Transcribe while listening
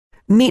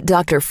Meet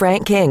Dr.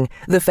 Frank King,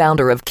 the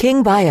founder of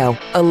King Bio,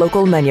 a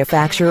local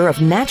manufacturer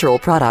of natural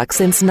products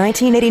since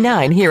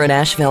 1989 here in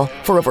Asheville.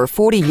 For over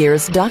 40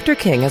 years, Dr.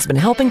 King has been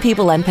helping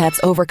people and pets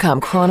overcome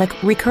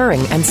chronic,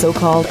 recurring, and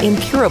so-called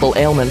incurable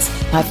ailments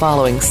by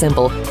following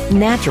simple,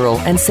 natural,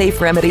 and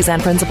safe remedies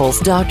and principles.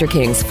 Dr.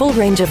 King's full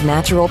range of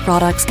natural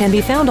products can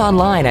be found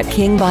online at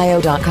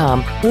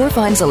kingbio.com or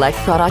find select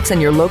products in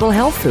your local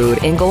health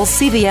food, Ingles,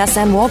 CVS,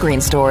 and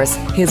Walgreens stores.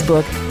 His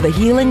book, The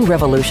Healing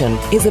Revolution,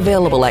 is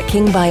available at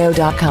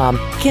kingbio.com,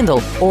 Kindle,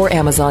 or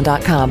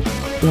Amazon.com.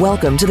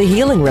 Welcome to the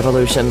Healing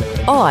Revolution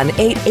on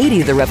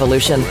 880 The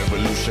Revolution.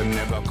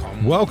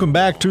 Welcome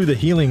back to the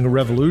Healing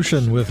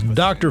Revolution with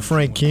Dr.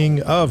 Frank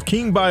King of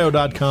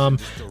kingbio.com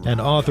and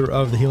author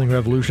of The Healing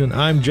Revolution.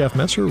 I'm Jeff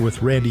Messer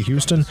with Randy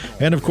Houston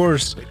and, of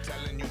course,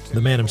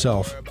 the man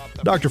himself,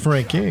 Dr.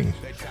 Frank King.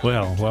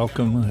 Well,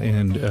 welcome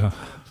and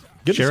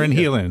sharing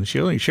healing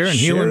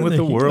with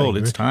the world.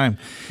 It's time.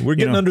 We're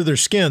getting under their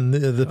skin.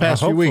 The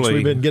past few weeks,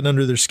 we've been getting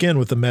under their skin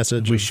with the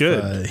message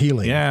of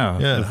healing.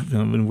 Yeah.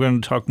 We're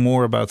going to talk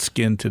more about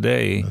skin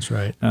today. That's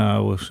right.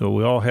 So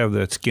we all have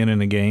that skin in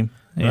the game.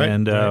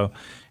 And I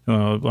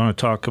want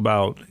to talk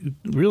about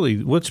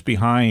really what's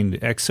behind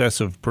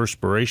excessive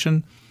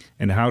perspiration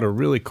and how to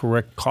really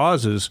correct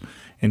causes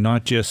and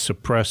not just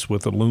suppress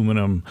with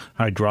aluminum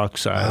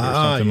hydroxide or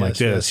something like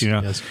this.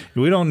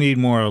 We don't need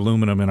more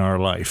aluminum in our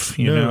life.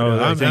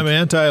 I'm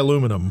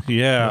anti-aluminum.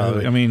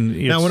 Yeah,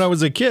 now when I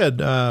was a kid,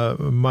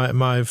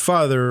 my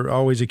father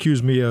always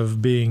accused me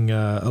of being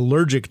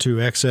allergic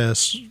to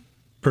excess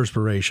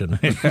perspiration,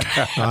 and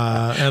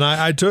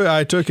I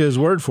took his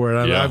word for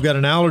it. I've got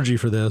an allergy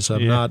for this.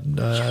 I'm not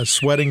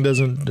sweating does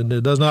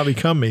not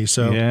become me.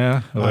 So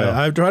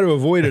I try to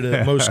avoid it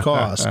at most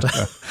cost.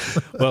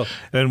 Well,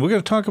 and we're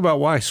going to talk about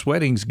why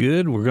sweating's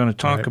good. We're going to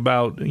talk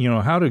about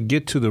how to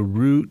get to the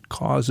root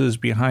causes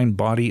behind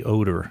body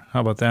odor. How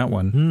about that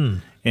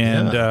one?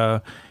 And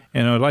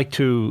I'd like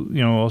to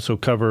also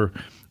cover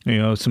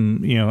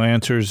some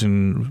answers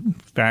and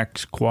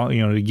facts,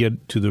 to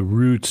get to the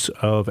roots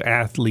of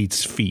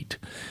athletes' feet.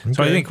 Okay.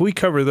 So I think we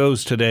cover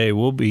those today.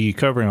 We'll be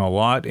covering a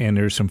lot, and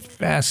there's some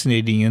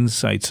fascinating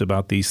insights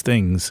about these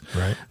things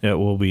that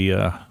we'll be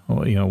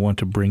want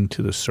to bring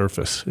to the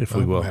surface, if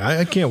we will.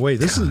 I can't wait.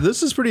 This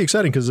is pretty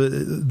exciting because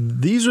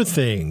these are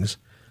things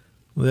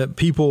that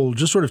people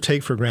just sort of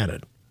take for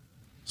granted.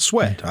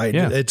 Sweat.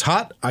 It's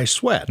hot. I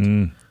sweat.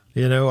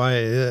 They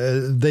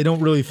don't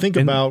really think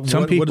about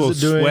some people what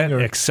is it doing. Sweat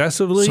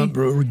excessively.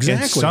 Exactly.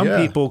 And some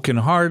people can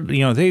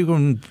hardly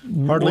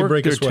work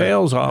break their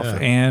tails off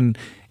and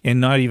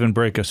not even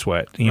break a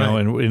sweat.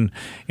 And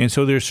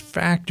so there's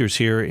factors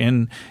here,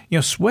 and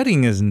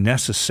sweating is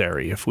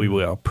necessary, if we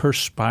will,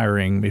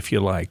 perspiring, if you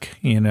like.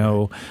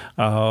 So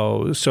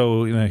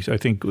I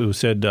think it was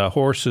said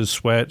horses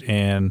sweat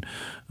and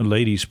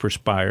ladies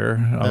perspire,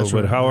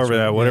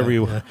 whatever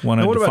you want to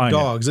define. What about it.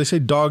 dogs? They say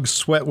dogs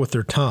sweat with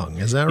their tongue.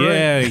 Is that right?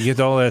 Yeah, you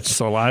get all that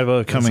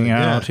saliva coming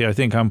out. Yeah, I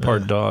think I'm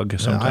part dog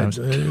sometimes.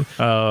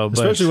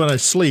 Especially when I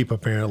sleep,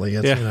 apparently.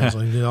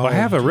 I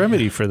have a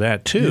remedy for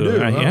that, too. You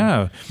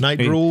do, Night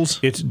drools?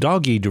 It's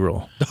doggy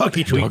drool.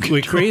 Doggy drool.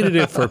 We created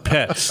it for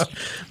pets.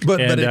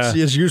 but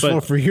it's useful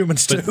for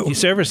humans, too.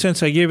 But ever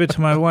since I gave it to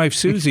my wife,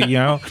 Susie,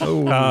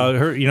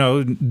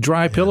 her,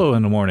 dry pillow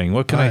in the morning.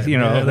 What can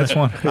that's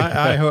one.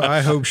 I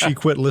hope she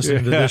quit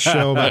listening to this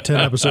show about 10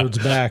 episodes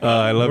back.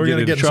 I love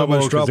getting in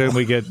trouble because then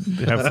we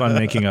have fun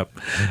making up.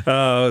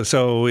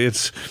 So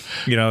it's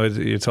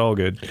all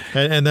good.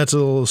 And that's a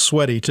little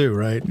sweaty too,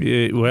 right?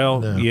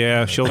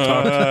 She'll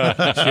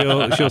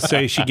talk. She'll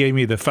say she gave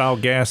me the foul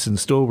gas and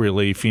stool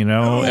relief,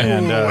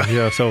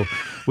 so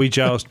we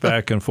joust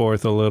back and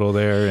forth a little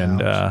there,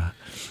 and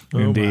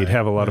indeed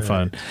have a lot of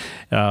fun.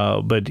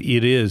 But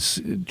it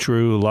is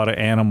true. A lot of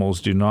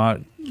animals do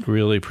not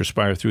really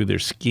perspire through their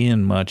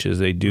skin much as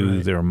they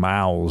do their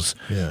mouths,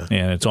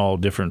 and it's all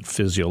different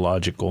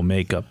physiological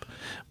makeup.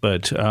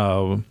 But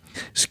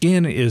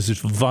skin is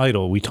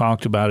vital. We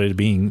talked about it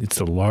being it's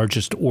the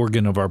largest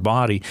organ of our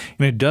body,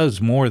 and it does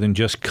more than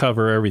just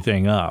cover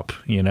everything up.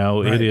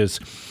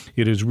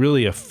 It is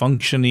really a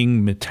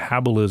functioning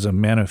metabolism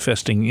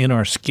manifesting in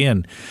our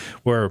skin,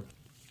 where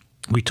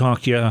we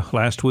talked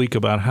last week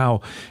about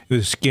how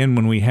the skin,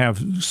 when we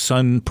have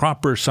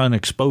proper sun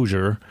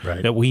exposure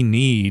that we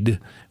need,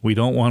 we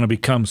don't want to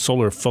become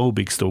solar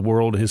phobics. The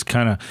world has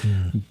kind of,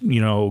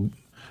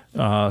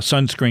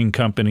 sunscreen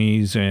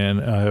companies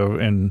and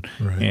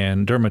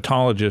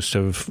dermatologists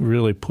have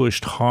really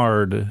pushed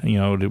hard,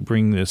 to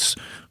bring this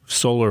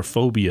solar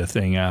phobia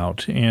thing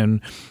out.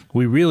 And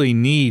we really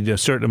need a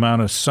certain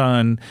amount of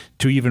sun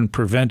to even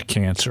prevent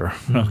cancer.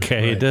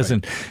 Okay,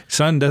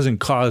 sun doesn't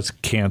cause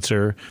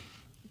cancer.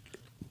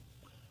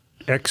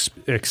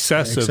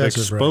 Excessive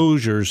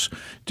exposures,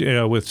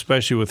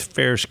 especially with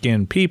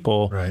fair-skinned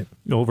people,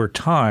 over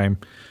time,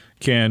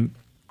 can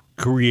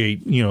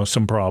create,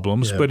 some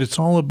problems, but it's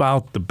all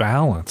about the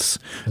balance.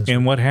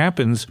 And what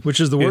happens, which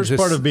is the worst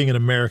part of being an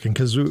American,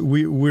 because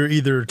we're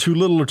either too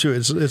little or too.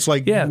 It's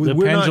like the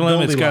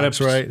pendulum. It's got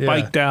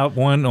spiked out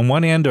on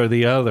one end or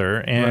the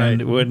other,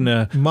 and when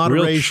the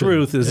real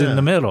truth is in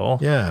the middle.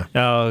 Yeah,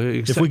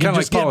 if we kind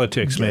of like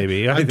politics,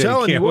 maybe. I'm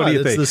telling you what,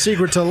 it's the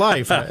secret to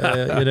life.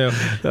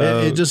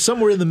 It just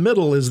somewhere in the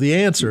middle is the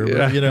answer.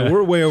 But,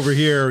 we're way over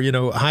here,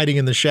 hiding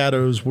in the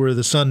shadows where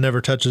the sun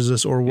never touches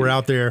us, or we're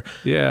out there,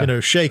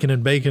 shaking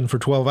and baking for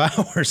 12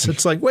 hours.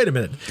 It's like, wait a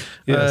minute.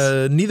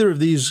 Neither of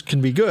these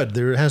can be good.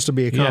 There has to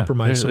be a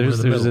compromise somewhere in the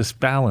middle. There's this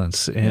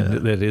balance,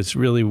 and that is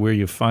really where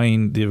you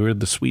find where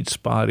the sweet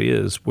spot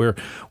is, where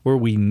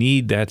we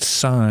need that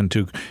sun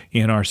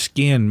in our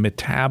skin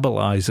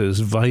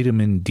metabolizes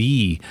vitamin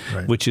D,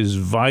 which is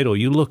vital.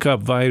 You look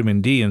up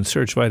vitamin D and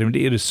search vitamin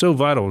D. It is so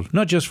vital,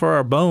 not just for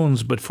our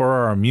bones, but for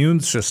our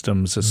immune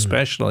systems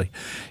especially.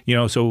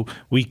 So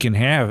we can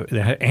have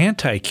that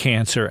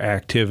anti-cancer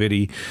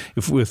activity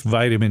with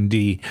vitamin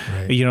D.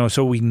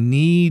 So we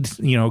need,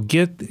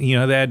 get,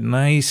 that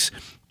nice.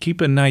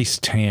 Keep a nice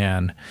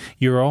tan.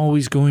 You're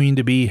always going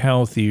to be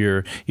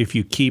healthier if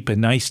you keep a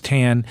nice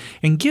tan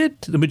and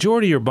get the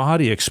majority of your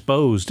body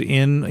exposed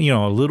in,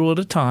 a little at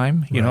a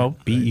time.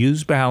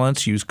 Use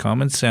balance, use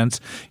common sense.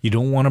 You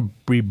don't want to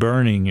be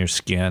burning your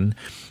skin,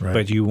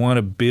 but you want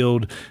to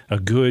build a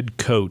good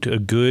coat, a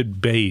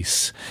good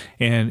base,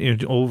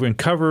 and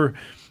cover,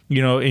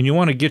 and you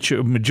want to get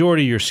your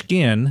majority of your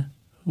skin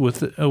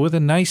with a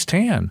nice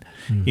tan.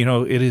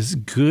 It is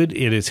good,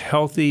 it is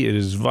healthy, it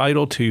is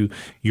vital to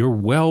your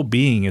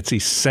well-being. It's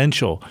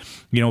essential.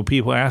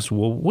 People ask,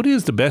 well, what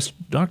is the best,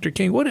 Dr.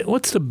 King,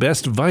 what's the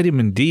best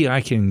vitamin D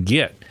I can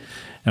get?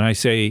 And I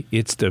say,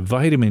 it's the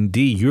vitamin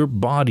D your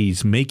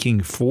body's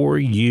making for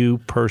you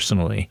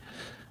personally.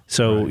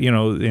 So,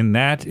 and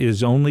that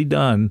is only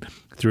done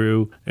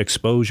through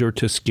exposure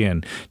to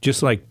skin.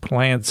 Just like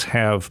plants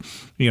have,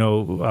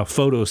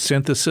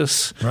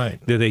 photosynthesis,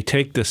 that they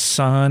take the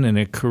sun and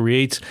it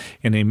creates,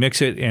 and they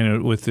mix it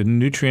with the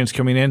nutrients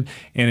coming in,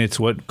 and it's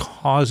what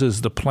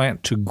causes the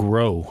plant to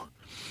grow.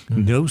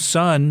 No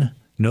sun,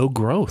 no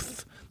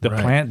growth. The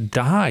plant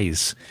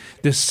dies.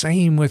 The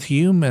same with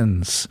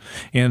humans.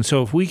 And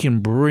so if we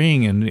can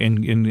bring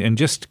and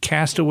just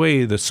cast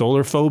away the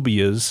solar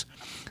phobias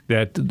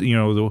that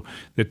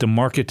that the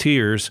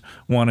marketeers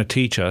want to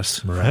teach us,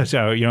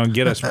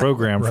 get us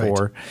programmed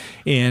for,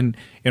 and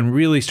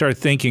really start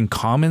thinking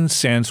common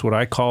sense, what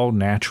I call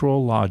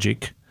natural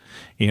logic,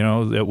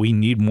 that we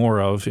need more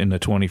of in the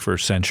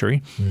 21st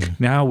century.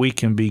 Now we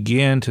can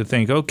begin to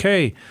think,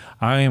 okay,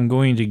 I am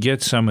going to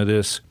get some of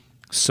this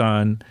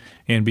sun,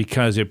 and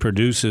because it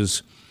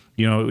produces,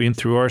 in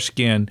through our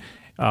skin,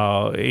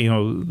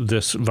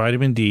 this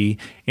vitamin D,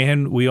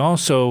 and we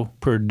also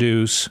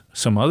produce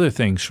some other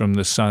things from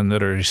the sun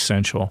that are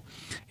essential.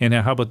 And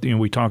how about,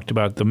 we talked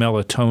about the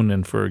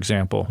melatonin, for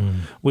example,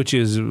 which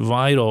is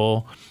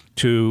vital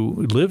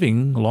to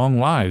living long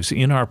lives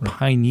in our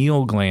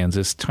pineal glands,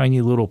 this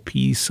tiny little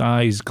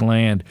pea-sized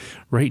gland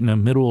right in the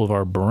middle of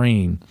our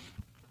brain.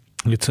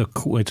 It's an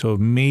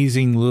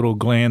amazing little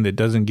gland that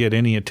doesn't get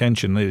any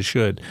attention that it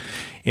should.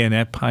 And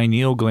that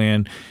pineal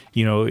gland,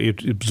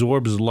 it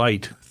absorbs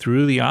light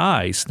through the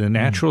eyes, the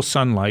natural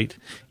sunlight.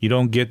 You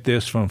don't get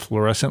this from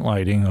fluorescent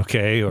lighting,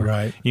 okay? Or,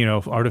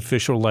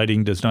 artificial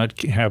lighting does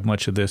not have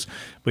much of this.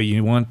 But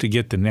you want to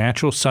get the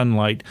natural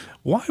sunlight.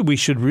 Why we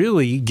should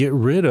really get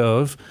rid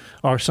of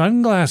our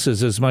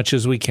sunglasses as much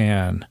as we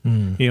can.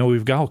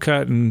 We've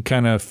gotten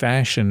kind of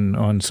fashion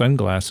on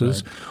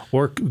sunglasses,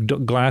 or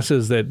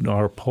glasses that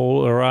are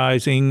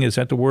polarizing. Is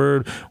that the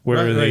word?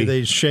 Where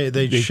they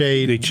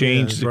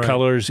change the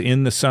colors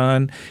in the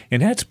sun,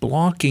 and that's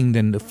blocking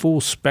then the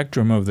full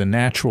spectrum of the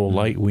natural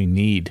light we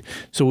need.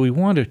 So we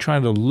want to try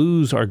to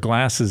lose our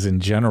glasses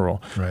in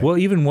general. Well,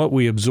 even what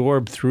we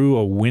absorb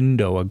through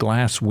a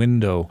glass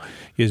window,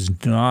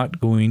 is not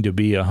going to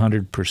be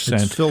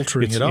 100%. It's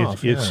filtering it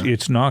off.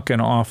 It's knocking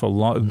off a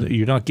lot.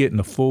 You're not getting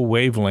the full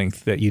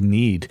wavelength that you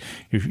need,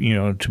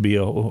 to be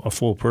a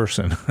full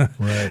person.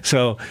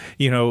 So,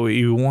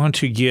 you want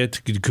to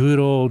get good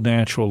old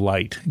natural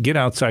light. Get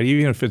outside,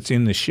 even if it's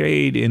in the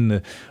shade,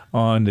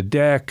 on the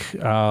deck,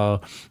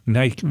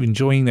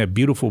 enjoying that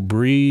beautiful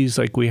breeze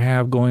like we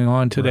have going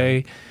on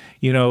today.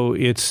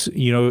 It's,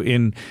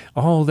 in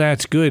all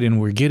that's good,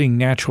 and we're getting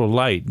natural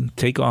light.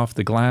 Take off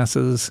the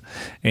glasses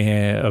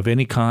of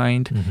any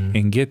kind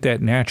and get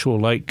that natural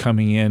light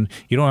coming in.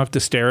 You don't have to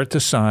stare at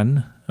the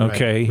sun.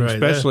 Okay,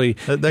 especially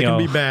that can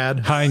be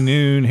bad. High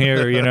noon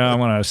here, I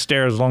want to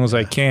stare as long as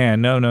I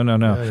can. No.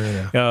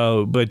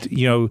 But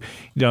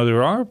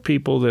there are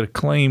people that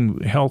claim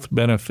health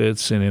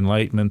benefits and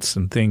enlightenments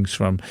and things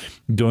from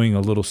doing a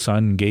little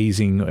sun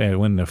gazing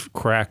when the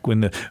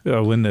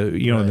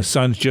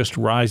sun's just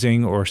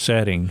rising or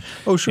setting.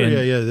 Oh, sure,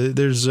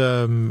 There's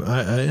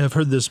I've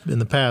heard this in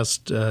the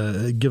past.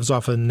 It gives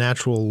off a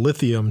natural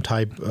lithium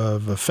type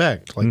of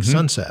effect, like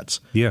sunsets.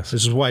 Yes,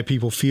 this is why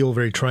people feel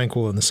very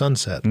tranquil in the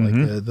sunset. bit,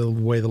 like the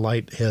way the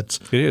light hits.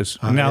 It is.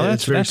 Now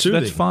that's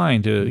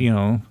fine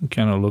to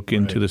kind of look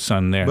into the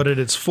sun there. But at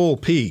its full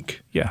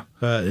peak,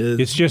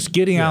 it's just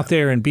getting out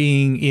there and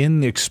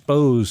being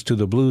exposed to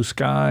the blue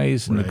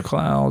skies and the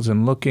clouds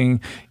and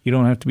looking. You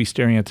don't have to be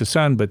staring at the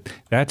sun, but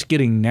that's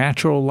getting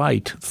natural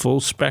light, full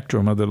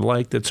spectrum of the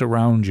light that's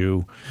around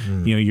you.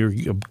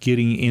 You're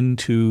getting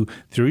through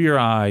your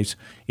eyes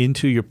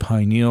into your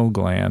pineal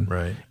gland,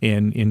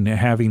 and in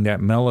having that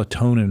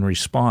melatonin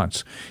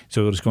response.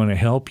 So it's going to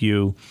help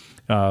you.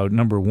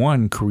 Number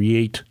one,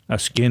 create a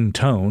skin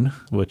tone,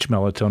 which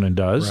melatonin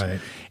does. Right.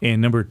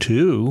 And number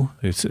two,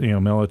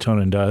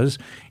 melatonin does,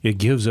 it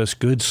gives us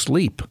good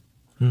sleep.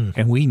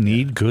 And we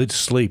need good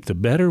sleep. The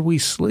better we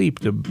sleep,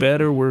 the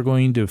better we're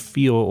going to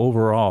feel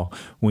overall.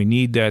 We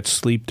need that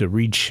sleep to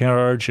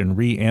recharge and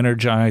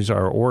re-energize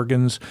our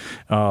organs,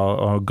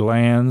 our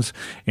glands,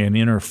 and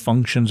inner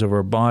functions of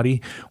our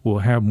body. We'll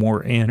have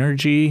more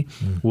energy.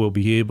 We'll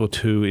be able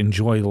to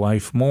enjoy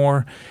life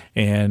more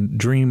and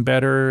dream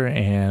better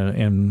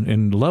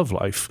and love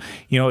life.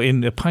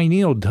 And the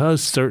pineal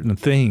does certain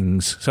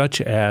things,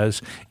 such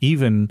as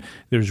even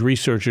there's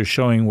researchers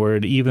showing where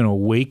it even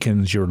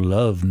awakens your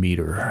love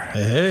meter.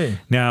 Hey.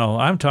 Now,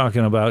 I'm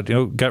talking about,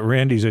 got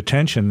Randy's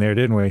attention there,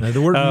 didn't we?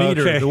 The word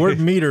meter. Okay. The word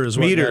meter is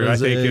what meter, I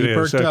think it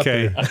is.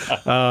 Okay.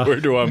 Where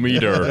do I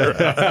meet her?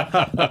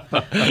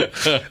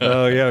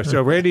 Oh, yeah.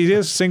 So Randy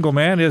is a single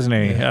man, isn't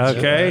he?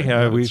 Okay.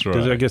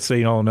 Right. I guess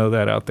they all know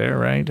that out there,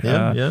 right?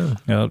 Yeah.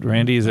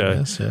 Randy is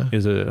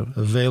a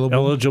available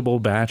eligible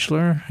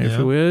bachelor, if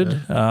you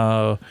would.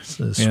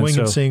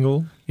 Swinging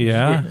single.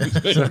 Yeah.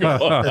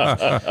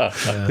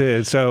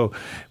 So,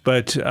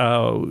 but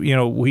and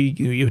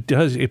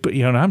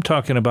I'm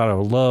talking about a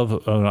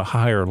love on a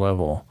higher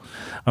level.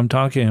 I'm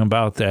talking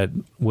about that.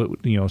 What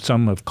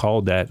some have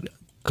called that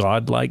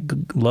godlike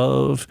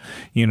love.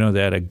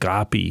 That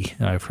agape.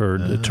 I've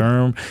heard the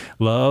term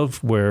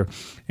love, where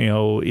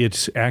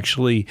it's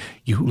actually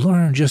you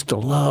learn just to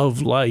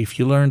love life.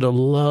 You learn to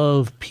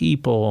love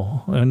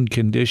people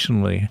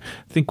unconditionally.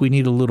 I think we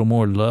need a little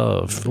more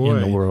love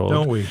in the world,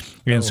 don't we?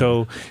 And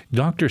so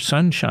Dr.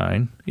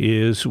 Sunshine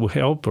is a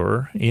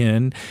helper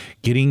in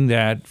getting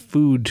that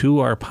food to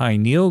our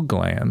pineal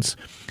glands,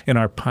 and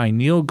our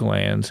pineal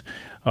glands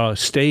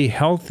stay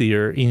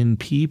healthier in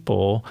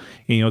people.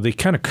 They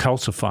kind of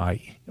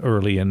calcify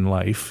early in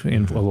life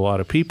in a lot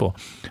of people,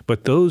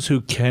 but those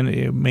who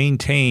can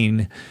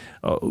maintain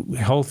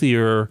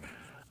healthy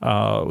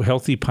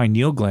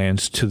pineal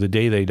glands to the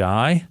day they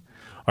die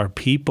are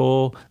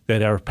people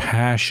that are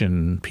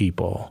passion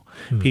people.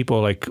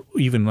 People like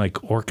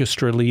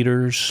orchestra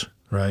leaders,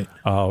 right?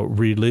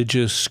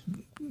 Religious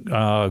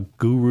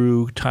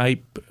guru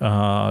type,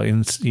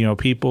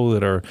 people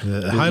that are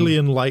highly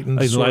enlightened.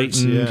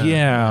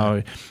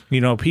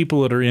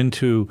 People that are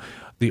into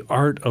the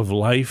art of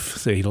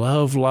life. They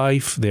love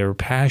life. They're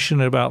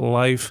passionate about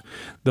life.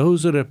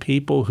 Those are the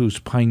people whose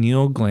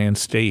pineal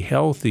glands stay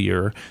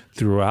healthier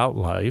throughout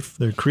life.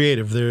 They're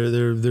creative.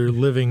 They're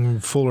living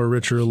fuller,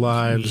 richer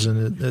lives,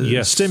 and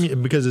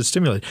because it's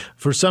stimulating.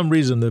 For some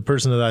reason, the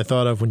person that I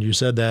thought of when you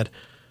said that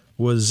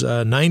was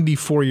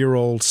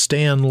 94-year-old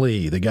Stan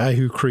Lee, the guy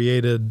who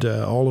created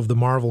all of the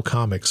Marvel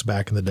comics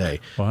back in the day.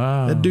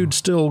 Wow. That dude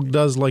still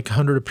does like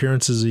 100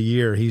 appearances a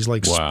year. He's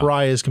like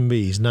spry as can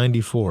be. He's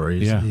 94.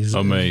 He's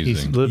amazing.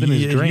 He's living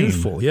his dream.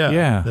 Youthful,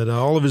 yeah. That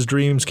all of his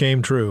dreams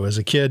came true. As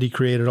a kid, he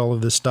created all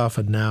of this stuff,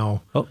 and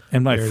now... Oh,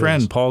 and my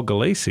friend Paul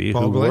Gulacy,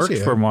 who worked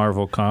for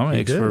Marvel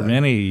Comics for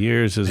many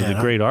years as a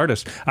great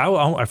artist.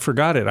 I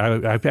forgot it.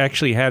 I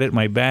actually had it in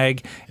my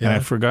bag, and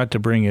I forgot to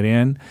bring it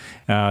in.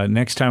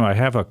 Next time I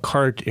have a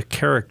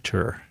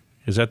character.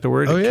 Is that the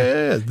word? Oh,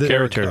 yeah.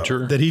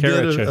 Caricature. That he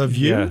did of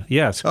you? Yeah.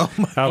 Yes.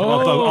 Of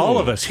all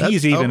of us.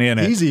 He's even in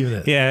it. He's even in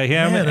it. Yeah,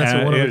 him. Man, that's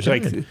it was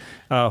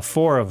like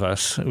four of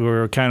us. We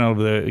were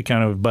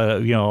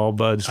all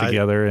buds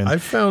together. And I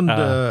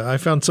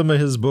found some of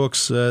his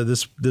books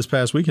this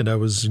past weekend. I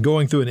was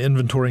going through and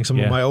inventorying some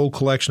of my old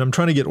collection. I'm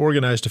trying to get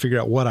organized to figure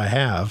out what I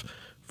have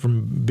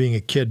from being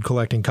a kid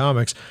collecting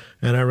comics,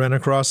 and I ran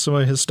across some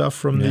of his stuff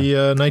from the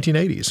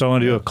 1980s. So I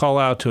want to do a call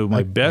out to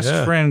my best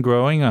friend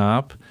growing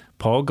up,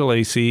 Paul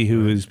Gulacy,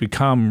 who has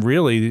become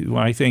really,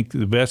 I think,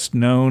 the best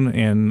known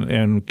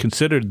and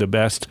considered the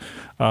best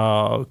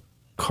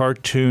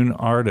cartoon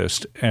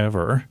artist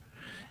ever.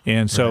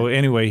 And so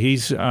anyway,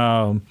 he's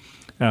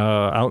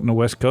out in the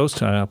West Coast.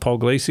 Paul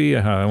Gulacy,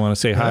 I want to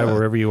say hi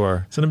wherever you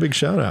are. Send a big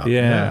shout out.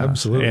 Yeah,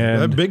 absolutely.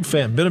 I'm a big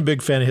fan. Been a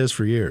big fan of his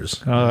for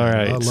years. All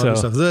right. I love his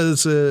stuff.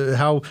 It's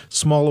how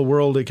small a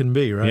world it can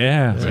be, right?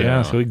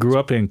 Yeah. So we grew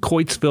up in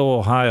Coatesville,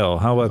 Ohio.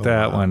 How about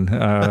that one?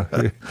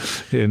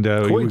 And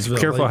be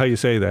careful how you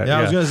say that. Yeah,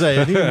 I was going to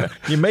say,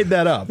 you made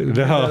that up.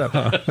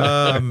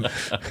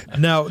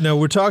 Now,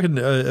 we're talking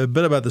a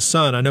bit about the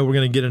sun. I know we're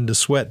going to get into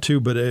sweat too,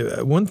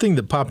 but one thing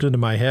that popped into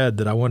my head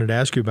that I wanted to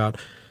ask you about,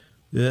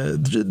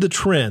 the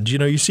trends.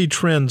 You see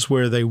trends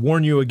where they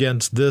warn you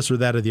against this or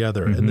that or the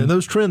other. And then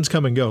those trends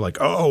come and go,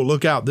 like, oh,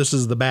 look out, this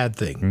is the bad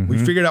thing. We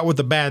figured out what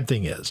the bad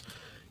thing is.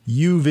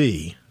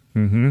 UV.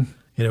 And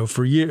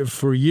for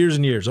years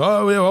and years.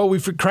 Oh, we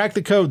cracked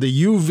the code.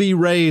 The UV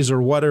rays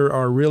are what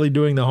are really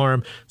doing the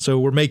harm. So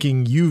we're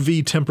making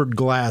UV tempered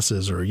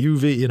glasses or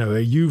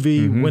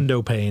UV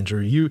window panes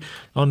or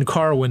on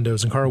car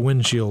windows and car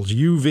windshields.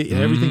 UV,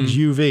 everything's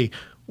UV.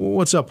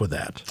 What's up with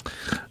that?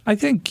 I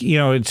think,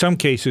 in some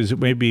cases it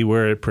may be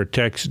where it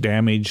protects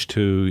damage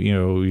to,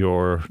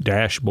 your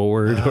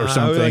dashboard or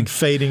something. Like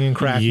fading and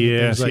cracking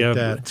and things like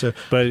that. So,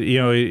 but,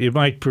 it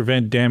might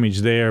prevent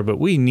damage there, but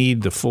we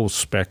need the full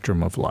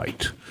spectrum of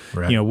light.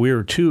 Right.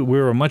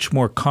 We're a much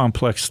more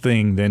complex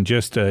thing than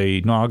just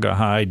a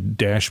Naugahyde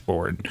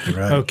dashboard.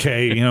 Right.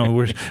 Okay,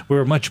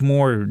 we're much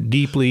more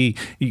deeply,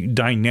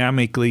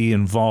 dynamically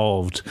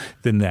involved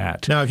than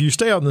that. Now, if you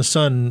stay out in the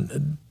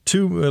sun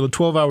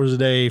 12 hours a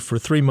day for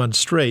 3 months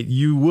straight,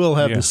 you will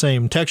have the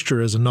same texture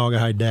as a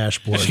Naugahyde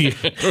dashboard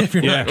if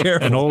you're not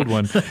careful. An old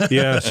one,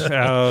 yes,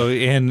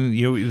 and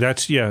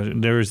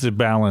there's the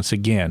balance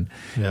again.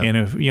 Yeah. And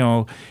if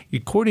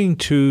according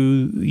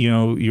to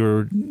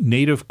your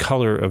native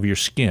color of your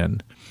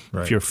skin,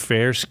 if you're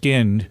fair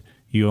skinned,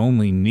 you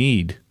only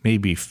need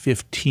maybe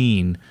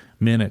 15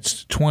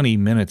 minutes, 20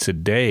 minutes a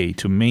day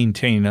to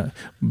maintain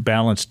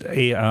balanced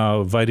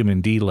vitamin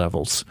D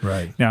levels.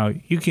 Right. Now,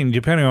 you can,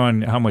 depending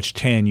on how much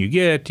tan you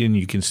get, and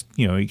you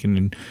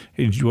can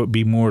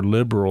be more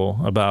liberal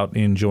about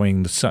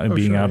enjoying the sun,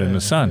 being out in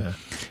the sun. Yeah.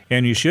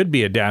 And you should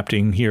be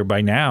adapting here by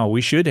now.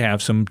 We should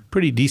have some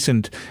pretty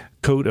decent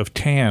coat of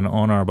tan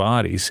on our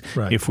bodies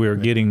if we're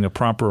getting the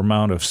proper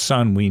amount of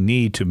sun we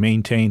need to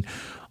maintain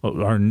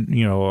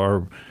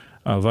our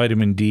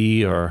vitamin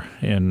D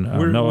and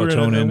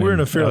melatonin. We're in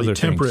a fairly other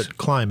temperate things.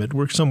 climate.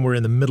 We're somewhere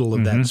in the middle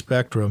of that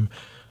spectrum.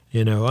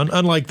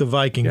 Unlike the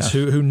Vikings,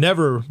 who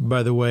never,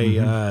 by the way,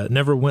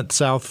 never went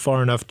south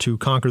far enough to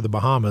conquer the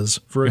Bahamas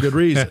for a good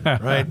reason,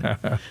 right?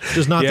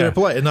 Just not their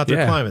place, not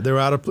their climate. They were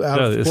out of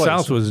place. The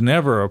South was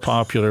never a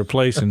popular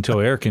place until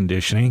air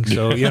conditioning.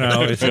 So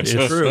it's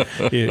true.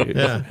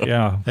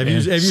 Yeah. Have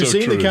you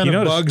seen the kind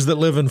of bugs that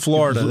live in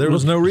Florida? There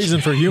was no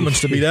reason for humans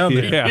to be down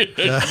there.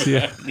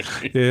 Yeah.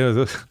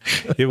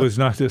 It was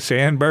not the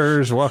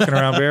sandbirds walking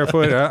around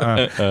barefoot.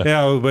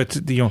 But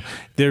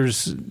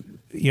there's.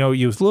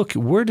 You look,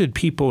 where did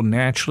people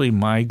naturally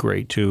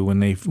migrate to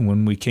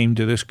when we came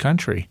to this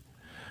country?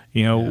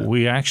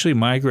 We actually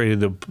migrated.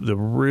 The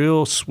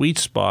real sweet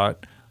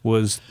spot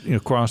was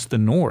across the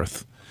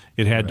north.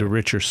 It had the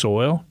richer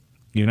soil,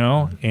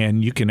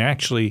 and you can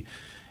actually,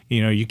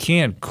 you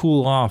can't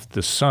cool off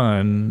the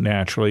sun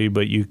naturally,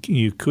 but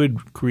you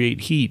could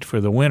create heat for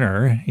the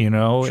winter,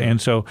 Sure.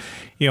 And so,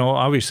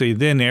 obviously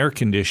then air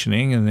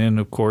conditioning, and then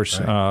of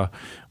course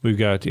we've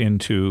got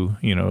into,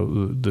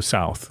 the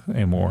South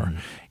and more. Mm-hmm.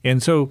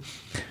 And so,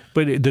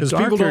 but because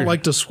people don't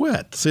like to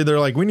sweat. See, they're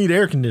like, we need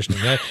air conditioning.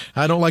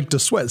 I don't like to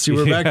sweat. See,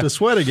 we're back to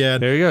sweat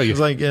again. There you go. It's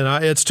like,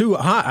 it's too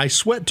hot. I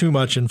sweat too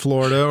much in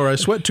Florida, or I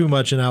sweat too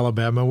much in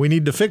Alabama. We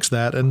need to fix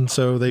that. And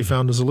so they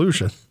found a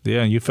solution.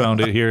 Yeah, you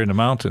found it here in the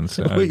mountains.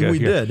 we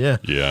did, yeah.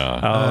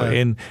 Yeah.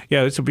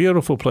 It's a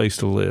beautiful place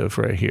to live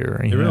right here.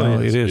 It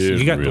really is. It is.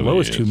 You got really the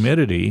lowest is.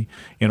 humidity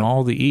in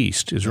all the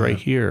East is right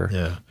here.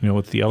 Yeah.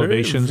 With the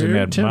elevations very and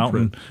that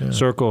temperate. mountain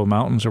circle of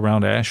mountains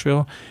around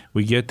Asheville,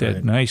 we get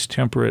that nice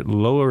temperate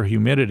lower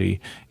humidity.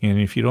 And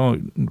if you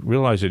don't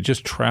realize it,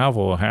 just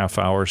travel a half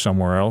hour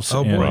somewhere else.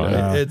 Oh, boy.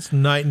 It's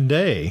night and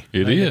day.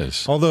 It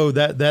is. Although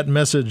that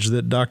message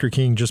that Dr.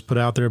 King just put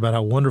out there about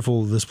how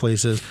wonderful this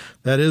place is,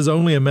 that is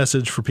only a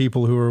message for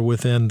people who are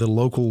within the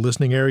local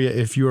listening area.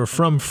 If you are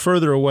from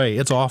further away,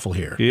 it's awful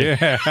here.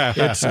 Yeah.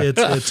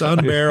 It's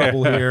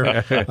unbearable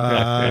here.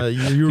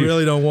 You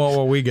really don't want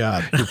what we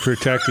got. You're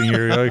protecting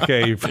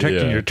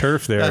your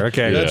turf there.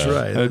 Okay. That's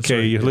right.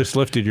 Okay, you just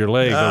lifted your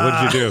leg.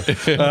 What did you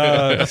do?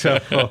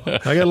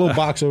 I got a little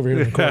box over here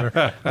in the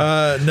corner.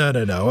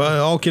 No.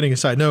 All kidding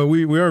aside, no,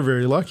 we are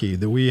very lucky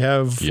that we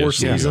have 4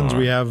 seasons.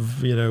 We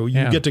have, you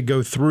get to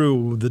go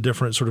through the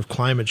different sort of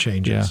climate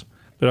changes. Yeah.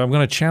 But I'm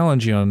going to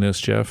challenge you on this,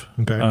 Jeff.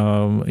 Okay.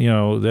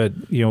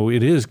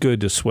 It is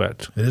good to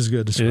sweat. It is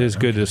good to sweat. It is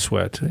good to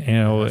sweat.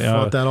 I've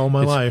thought that all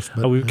my life.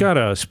 But, we've got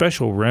a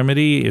special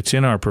remedy. It's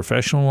in our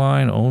professional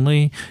line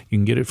only. You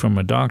can get it from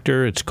a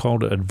doctor. It's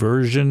called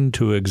aversion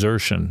to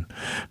exertion.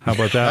 How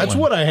about that? That's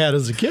what I had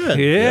as a kid.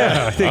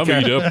 Yeah. I think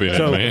I'm eat up in it,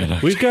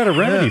 man. We've got a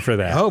remedy for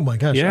that. Oh, my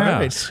gosh. Yeah.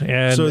 Right.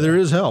 And so there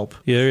is help.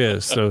 Yeah, there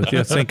is. So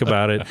just think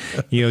about it.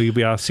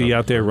 I'll see you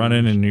out there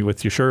running and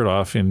with your shirt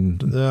off in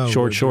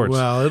short shorts.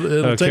 Well,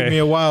 it'll take me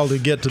a while to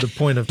get to the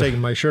point of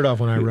taking my shirt off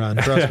when I run.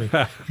 Trust me.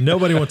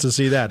 Nobody wants to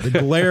see that. The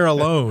glare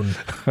alone.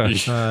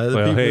 Talking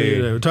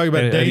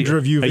about danger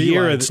of UV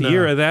lights. A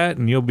year of that,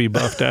 and you'll be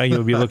buffed out.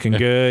 You'll be looking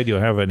good.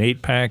 You'll have an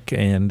 8-pack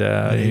and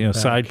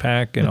side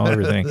pack and all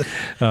everything.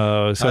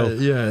 No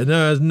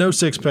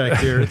 6-pack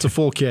here. It's a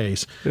full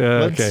case. We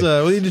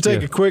need to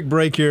take a quick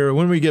break here.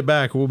 When we get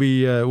back, we'll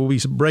be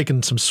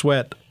breaking some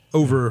sweat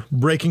with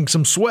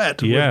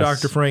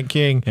Dr. Frank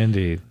King.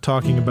 Indeed.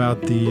 Talking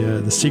about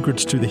the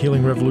secrets to the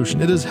healing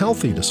revolution. It is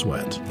healthy to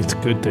sweat. It's a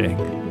good thing.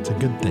 It's a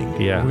good thing.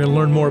 Yeah. We're going to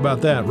learn more about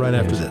that right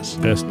after this.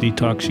 Best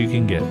detox you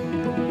can get.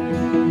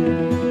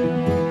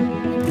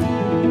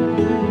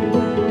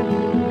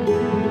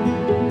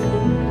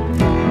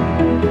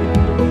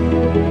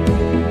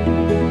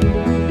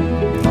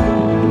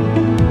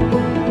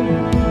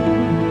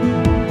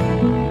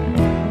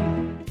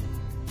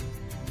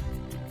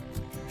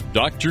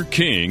 Dr.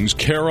 King's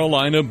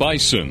Carolina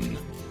Bison.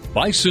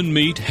 Bison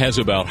meat has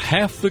about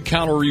half the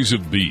calories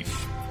of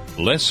beef,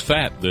 less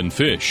fat than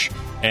fish,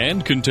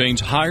 and contains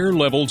higher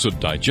levels of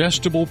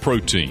digestible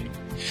protein.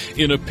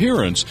 In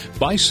appearance,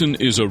 bison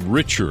is a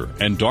richer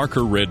and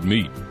darker red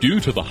meat due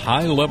to the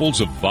high levels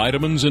of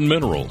vitamins and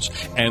minerals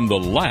and the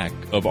lack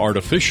of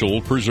artificial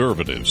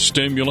preservatives,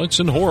 stimulants,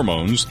 and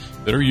hormones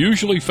that are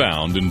usually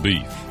found in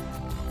beef.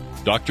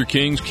 Dr.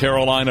 King's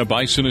Carolina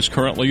Bison is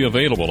currently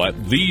available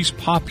at these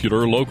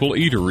popular local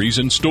eateries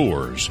and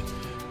stores: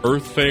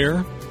 Earth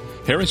Fare,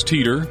 Harris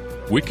Teeter,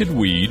 Wicked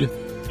Weed,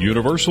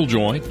 Universal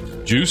Joint,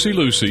 Juicy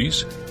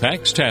Lucy's,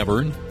 Pax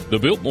Tavern, the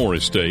Biltmore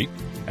Estate,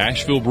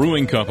 Asheville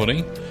Brewing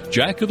Company,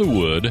 Jack of the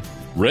Wood,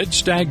 Red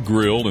Stag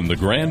Grill in the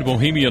Grand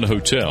Bohemian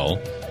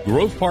Hotel,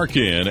 Grove Park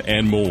Inn,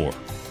 and more.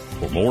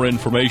 For more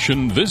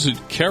information, visit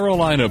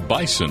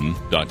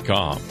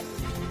carolinabison.com.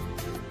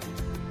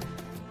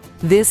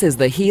 This is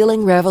the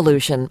Healing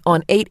Revolution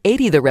on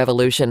 880 The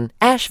Revolution,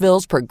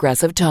 Asheville's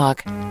Progressive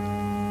Talk.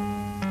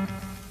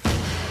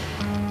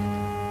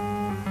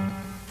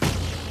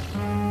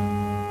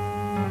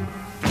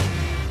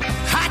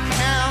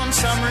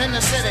 Summer in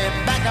the city,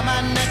 back of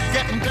my neck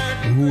getting dirt.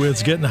 Ooh,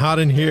 it's getting hot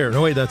in here.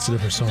 No, wait, that's a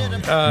different song.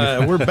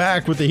 We're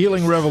back with the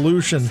Healing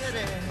Revolution,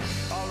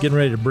 getting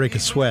ready to break a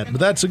sweat. But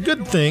that's a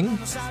good thing.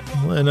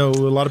 I know a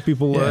lot of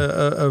people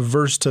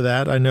averse to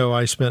that. I know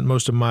I spent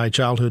most of my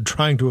childhood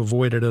trying to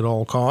avoid it at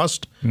all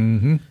cost.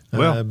 Mm-hmm.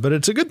 Well, but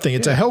it's a good thing.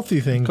 It's a healthy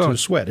thing to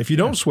sweat. If you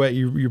don't sweat,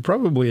 you're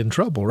probably in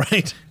trouble,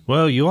 right?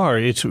 Well, you are.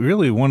 It's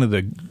really one of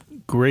the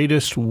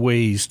greatest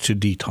ways to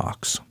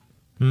detox.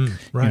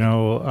 Right.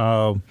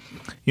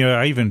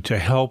 Even to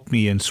help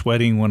me in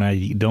sweating when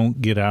I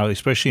don't get out,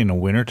 especially in the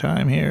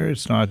wintertime here,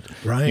 it's not,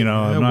 right.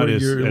 I'm not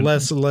you're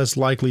less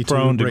likely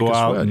prone to go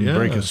out and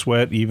break a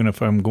sweat, sweat, even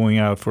if I'm going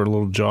out for a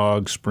little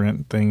jog,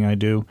 sprint thing I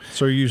do.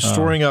 So are you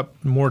storing up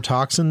more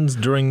toxins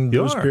during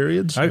those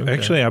periods?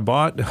 Actually, I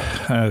bought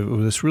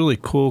this really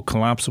cool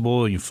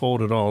collapsible. You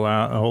fold it all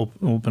out,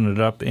 open it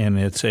up, and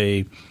it's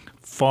a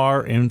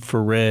far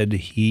infrared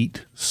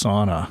heat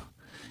sauna.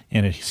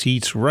 And it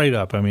heats right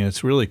up. I mean,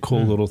 it's a really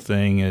cool little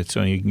thing. It's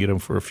you can get them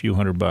for a few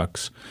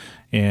 $100,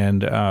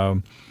 and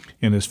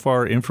this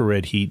far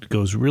infrared heat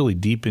goes really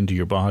deep into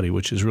your body,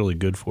 which is really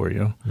good for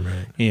you.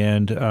 Right.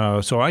 And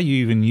so I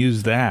even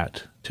use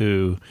that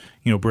to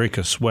break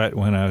a sweat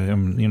when I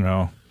am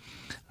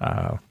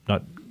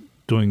not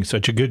doing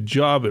such a good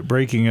job at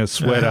breaking a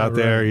sweat out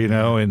there,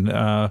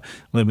 and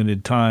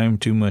limited time,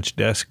 too much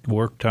desk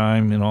work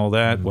time, and all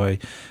that way.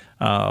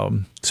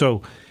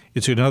 So.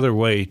 It's another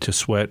way to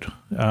sweat,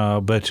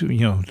 but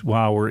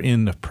while we're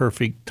in the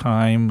perfect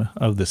time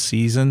of the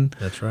season.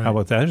 That's right. How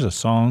about that? There's a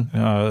song,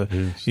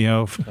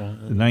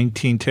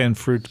 1910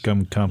 Fruit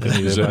Gum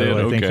Company. Is that it?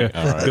 I think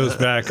Right. goes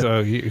back.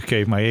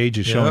 Okay, my age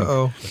is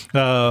showing.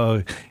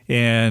 But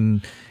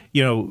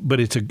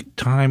it's a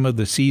time of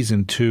the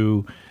season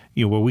to.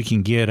 Where we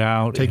can get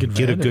out and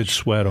get a good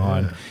sweat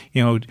on.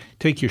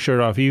 Take your shirt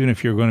off, even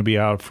if you're going to be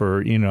out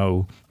for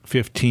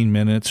 15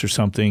 minutes or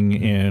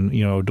something, and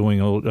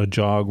doing a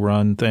jog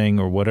run thing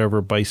or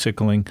whatever,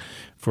 bicycling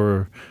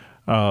for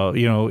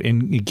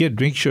and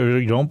make sure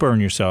you don't burn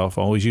yourself.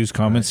 Always use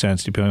common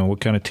sense depending on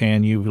what kind of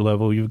tan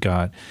level you've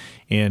got.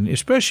 And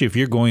especially if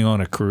you're going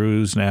on a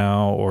cruise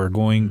now or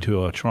going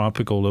to a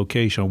tropical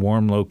location, a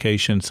warm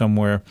location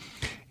somewhere,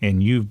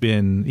 and you've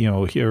been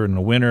here in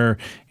the winter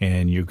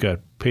and you've got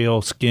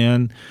pale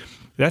skin,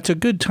 that's a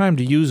good time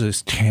to use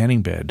this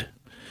tanning bed.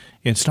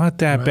 It's not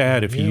that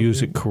bad if you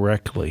use it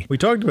correctly. We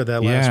talked about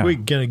that last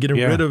week, getting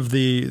rid of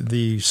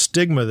the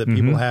stigma that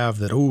people have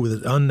that,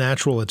 it's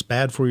unnatural, it's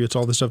bad for you, it's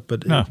all this stuff,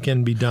 but it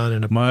can be done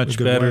in a much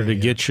good better way, to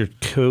get your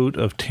coat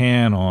of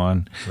tan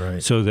on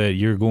so that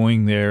you're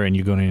going there and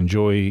you're going to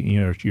enjoy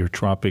your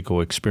tropical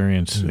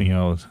experience,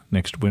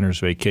 next winter's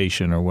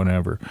vacation or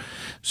whatever.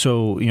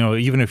 So,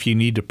 even if you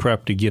need to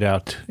prep to get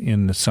out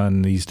in the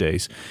sun these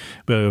days,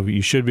 but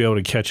you should be able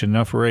to catch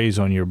enough rays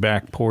on your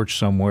back porch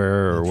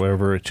somewhere or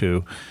wherever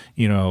to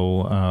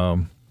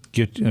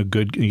get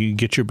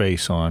your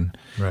base on,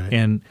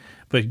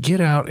 but get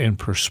out and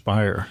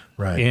perspire.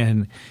 Right.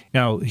 And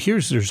now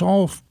there's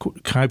all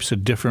types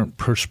of different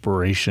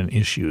perspiration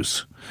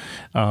issues.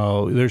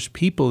 There's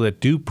people that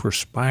do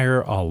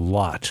perspire a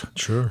lot.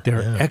 Sure.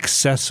 They're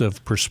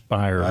excessive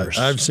perspirers.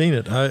 I've seen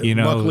it.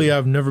 Luckily,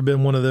 I've never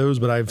been one of those,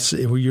 but I've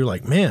seen where you're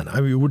like, man,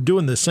 we're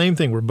doing the same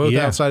thing. We're both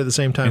outside at the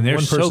same time. And they're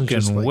one person's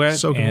just wet.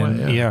 soaking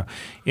wet.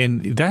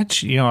 And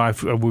that's,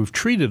 we've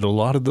treated a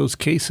lot of those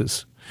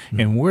cases.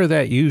 And where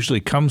that usually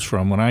comes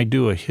from, when I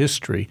do a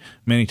history,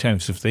 many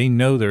times if they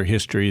know their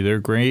history, their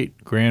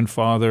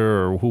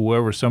great-grandfather or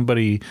whoever,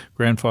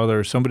 grandfather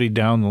or somebody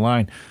down the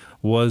line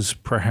was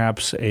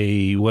perhaps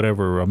a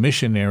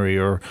missionary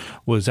or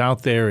was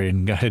out there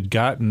and had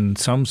gotten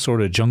some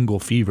sort of jungle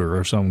fever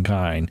of some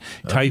kind,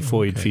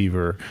 typhoid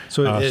fever,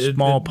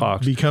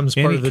 smallpox. It becomes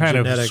part of the kind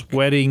genetic. of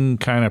sweating,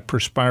 kind of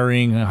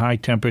perspiring, high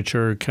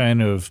temperature,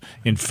 kind of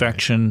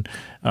infection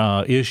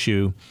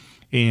issue.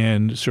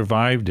 and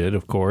survived it,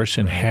 of course,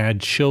 and had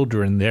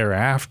children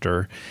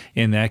thereafter,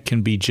 and that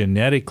can be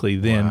genetically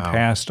then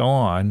passed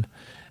on,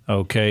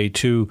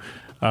 to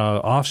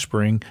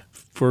offspring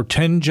for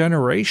 10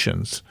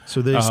 generations.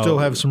 So they still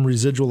have some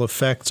residual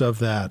effects of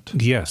that.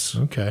 Yes.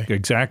 Okay.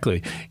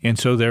 Exactly. And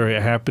so there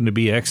happened to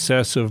be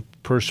excessive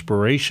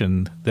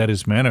perspiration that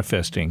is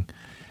manifesting.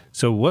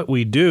 So what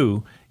we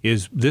do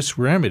is this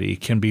remedy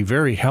can be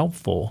very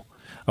helpful,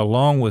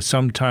 along with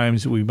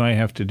sometimes we might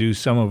have to do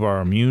some of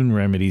our immune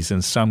remedies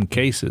in some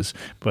cases.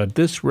 But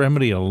this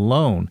remedy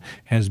alone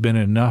has been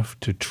enough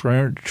to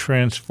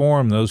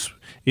transform those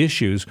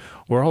issues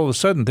where all of a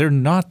sudden they're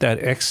not that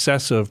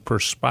excessive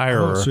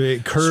perspirer so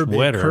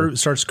it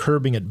starts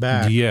curbing it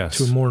back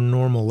to a more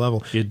normal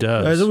level. It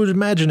does. I would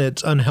imagine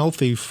it's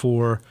unhealthy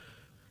for,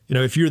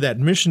 if you're that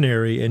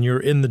missionary and you're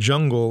in the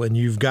jungle and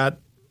you've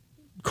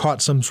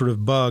caught some sort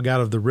of bug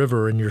out of the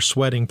river and you're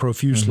sweating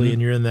profusely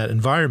and you're in that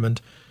environment,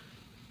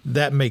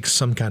 that makes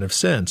some kind of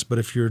sense. But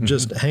if you're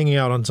just hanging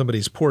out on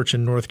somebody's porch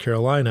in North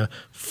Carolina,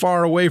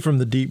 far away from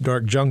the deep,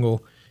 dark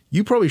jungle,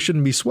 you probably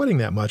shouldn't be sweating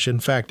that much. In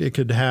fact, it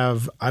could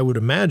have, I would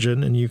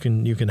imagine, and you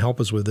can help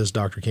us with this,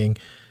 Dr. King,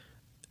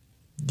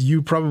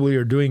 you probably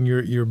are doing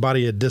your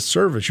body a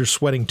disservice. You're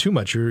sweating too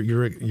much.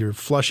 You're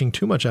flushing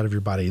too much out of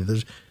your body.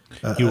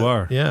 You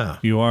are. Yeah.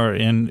 You are.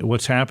 And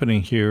what's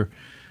happening here,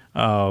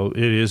 it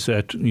is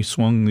that you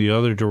swung the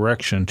other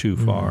direction too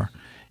far.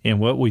 And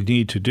what we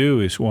need to do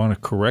is want to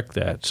correct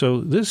that.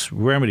 So this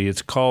remedy,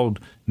 it's called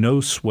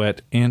No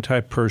Sweat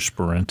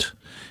Antiperspirant,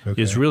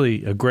 is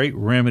really a great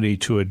remedy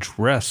to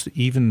address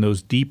even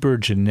those deeper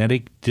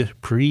genetic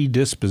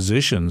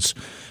predispositions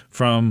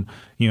from,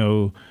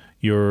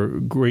 your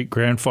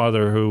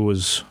great-grandfather who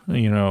was,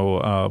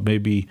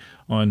 maybe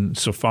on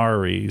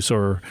safaris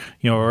or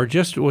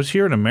just was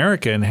here in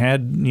America and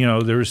had,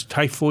 there's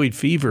typhoid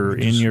fever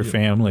in your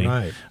family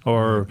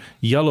or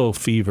yellow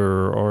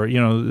fever or,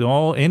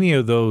 any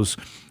of those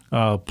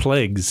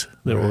plagues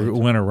that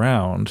went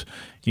around,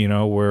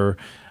 where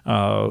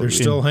they're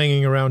still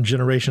hanging around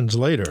generations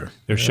later.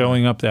 They're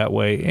showing up that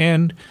way.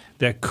 And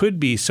that could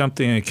be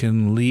something that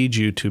can lead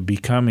you to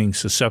becoming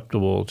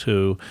susceptible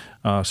to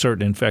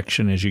certain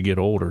infection as you get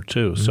older,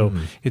 too. So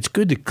it's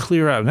good to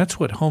clear out, and that's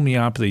what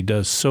homeopathy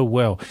does so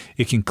well.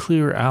 It can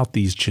clear out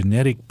these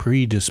genetic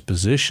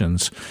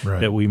predispositions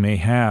that we may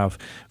have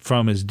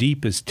from as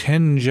deep as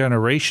 10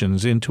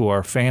 generations into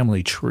our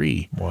family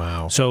tree.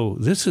 Wow. So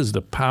this is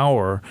the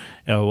power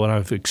of what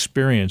I've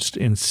experienced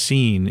and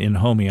seen in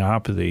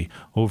homeopathy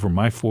over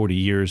my 40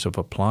 years of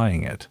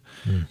applying it.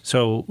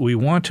 So we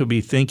want to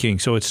be thinking,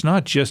 so it's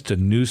not just a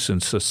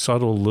nuisance, a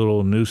subtle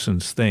little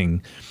nuisance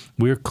thing.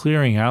 We're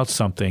clearing out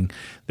something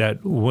that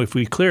if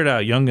we clear it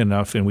out young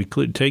enough and we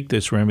take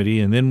this remedy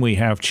and then we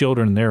have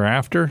children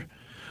thereafter,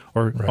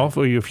 or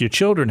also if your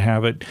children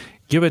have it,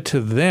 give it to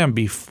them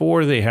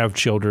before they have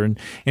children,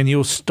 and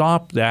you'll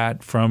stop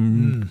that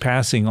from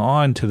passing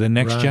on to the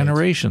next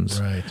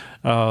generations.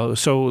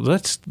 So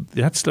that's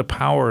the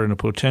power and the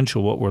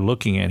potential what we're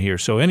looking at here.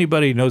 So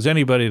anybody knows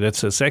anybody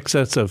that's an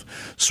excessive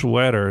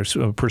sweater,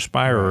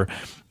 perspirer,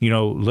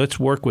 let's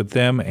work with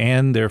them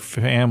and their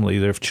family,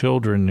 their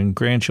children and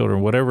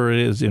grandchildren, whatever it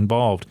is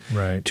involved,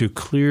 to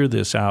clear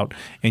this out,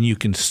 and you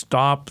can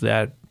stop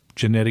that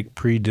genetic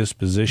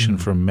predisposition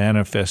from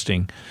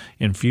manifesting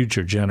in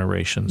future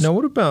generations. Now,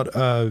 what about,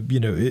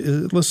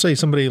 let's say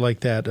somebody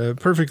like that, a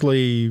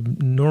perfectly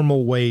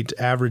normal weight,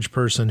 average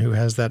person who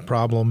has that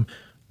problem,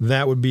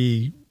 that would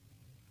be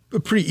a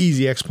pretty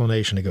easy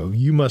explanation to go,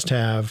 you must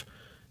have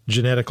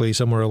genetically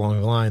somewhere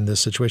along the line this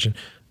situation.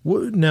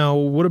 Now,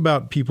 what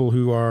about people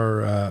who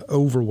are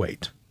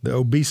overweight? The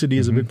obesity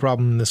is a big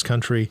problem in this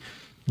country.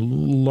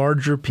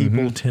 Larger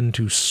people tend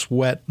to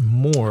sweat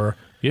more.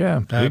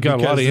 Yeah, they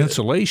got a lot of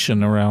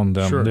insulation around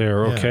them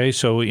there. Okay,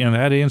 so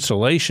that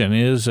insulation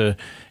is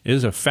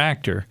a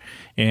factor,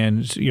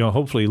 and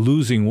hopefully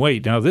losing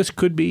weight. Now this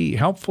could be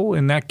helpful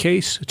in that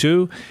case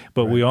too,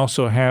 but we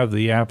also have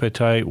the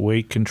appetite,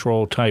 weight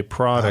control type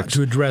products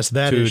to address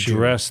that issue. To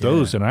address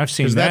those, and I've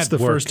seen that that's the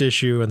work first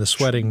issue, and the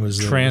sweating was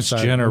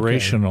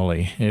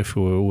transgenerationally, if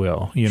we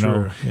will.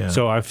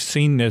 So I've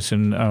seen this,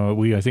 and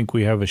I think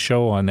we have a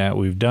show on that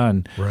we've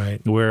done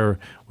where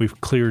we've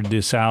cleared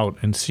this out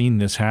and seen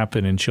this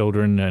happen in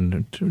children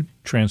and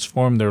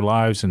transform their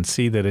lives and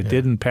see that it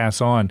didn't pass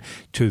on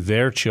to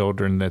their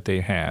children that they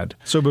had.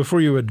 So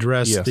before you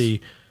address the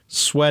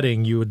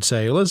sweating, you would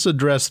say, let's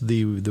address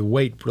the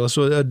weight, let's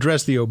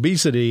address the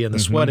obesity, and the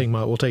sweating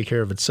will take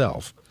care of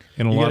itself.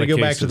 In a lot of cases. You got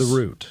to go back to the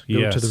root.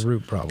 Go to the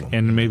root problem.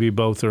 And maybe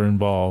both are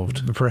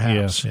involved.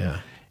 Perhaps,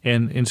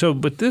 And so,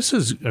 but this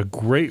is a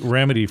great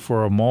remedy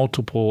for a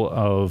multiple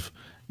of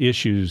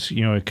issues.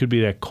 It could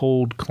be that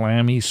cold,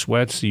 clammy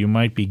sweats that you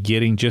might be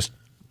getting just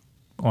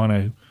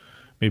on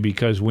maybe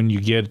because when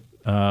you get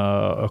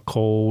a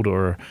cold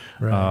or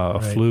a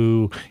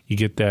flu, you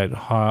get that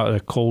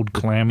hot, cold,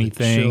 clammy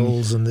thing,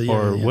 chills and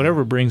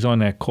whatever brings on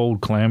that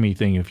cold, clammy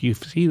thing. If you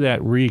see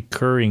that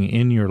recurring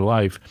in your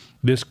life,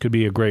 this could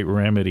be a great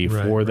remedy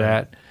for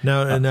that.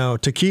 Now,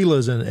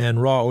 tequilas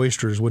and raw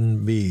oysters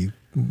wouldn't be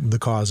the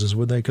causes,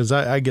 would they? Because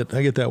I get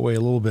that way a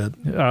little bit.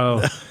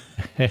 Oh,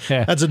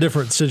 That's a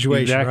different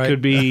situation. that right?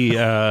 could be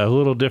a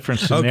little different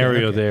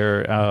scenario Okay.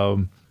 there.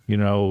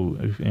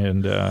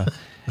 And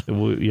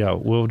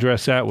we'll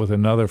address that with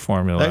another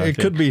formula. I It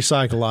could think. be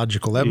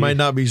psychological. That might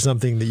not be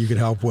something that you could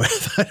help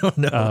with. I don't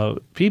know.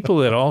 People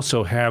that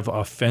also have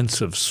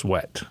offensive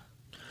sweat.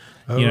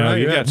 You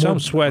right, got some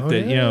sweat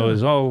that yeah.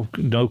 is all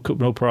no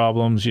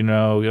problems.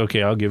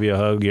 Okay, I'll give you a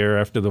hug here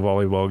after the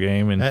volleyball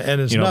game, and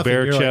it's nothing.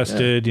 bare You're like,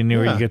 chested. yeah.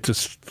 You get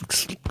this,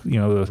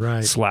 the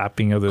Right.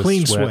 slapping of the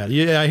Clean sweat.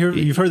 Yeah,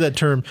 you've heard that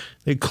term.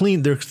 They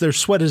clean. Their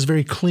sweat is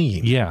very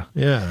clean. Yeah,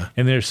 Yeah.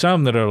 and there's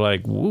some that are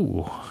like,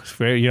 woo, it's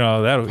very,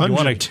 that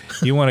Pungent.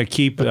 you want to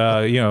keep,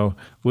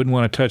 wouldn't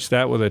want to touch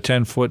that with a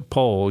 10-foot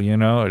pole,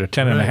 or a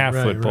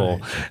 10.5-foot pole.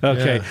 right.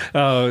 Okay,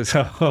 Yeah.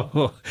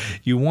 so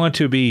you want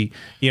to be,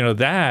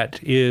 that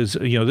is,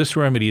 this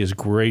remedy is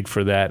great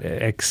for that,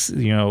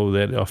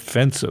 that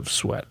offensive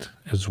sweat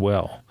as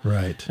well.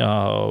 Right.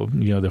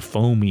 The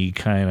foamy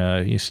kind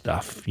of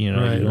stuff. You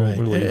Right. don't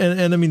really.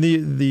 And I mean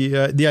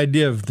the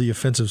idea of the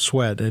offensive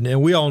sweat,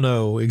 and we all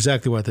know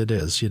exactly what that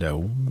is.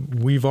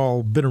 We've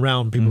all been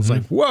around people. It's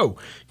like, whoa,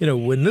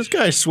 when this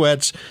guy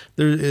sweats,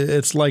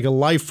 it's like a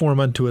life form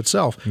unto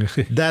itself.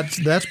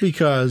 That's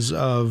because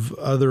of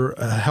other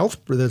health.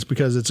 That's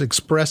because it's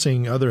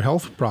expressing other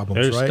health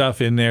problems. There's right?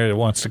 stuff in there that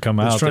wants to come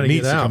It's out, trying that to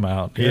needs get to out. come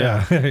out.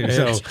 Yeah.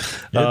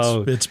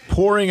 So it's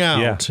pouring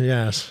out. Yeah.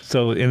 Yes.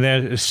 So, and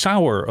that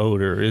sour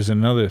odor is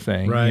another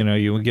thing. Right.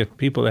 You get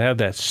people that have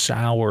that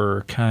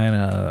sour kind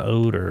of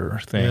odor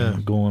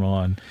thing going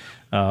on.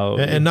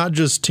 And not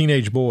just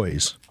teenage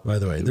boys, by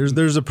the way.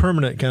 There's a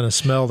permanent kind of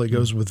smell that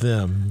goes with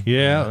them.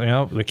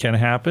 Yeah, that can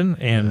happen,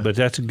 but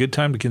that's a good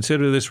time to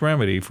consider this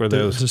remedy for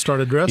those. To start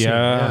addressing.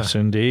 Yes,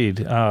 indeed.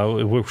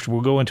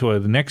 We'll go into a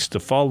next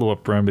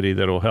follow-up remedy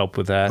that will help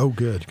with that. Oh,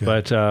 good.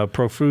 But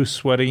profuse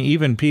sweating,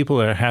 even people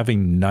that are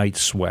having night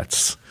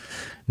sweats.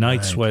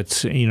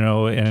 Sweats,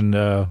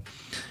 and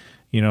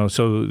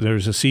so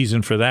there's a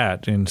season for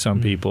that in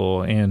some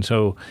people. And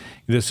so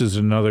this is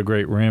another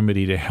great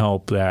remedy to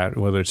help that,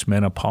 whether it's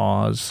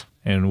menopause.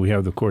 And we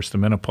have, of course, the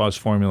menopause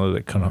formula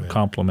that kind of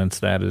complements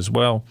that as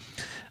well.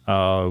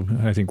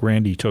 I think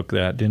Randy took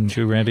that, didn't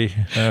you, Randy?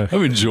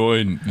 I'm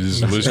enjoying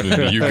just listening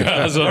to you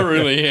guys. I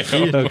really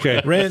am.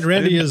 Okay.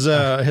 Randy has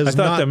I thought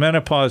not. the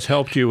menopause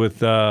helped you with,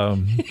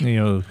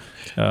 something.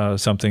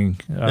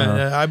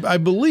 I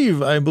believe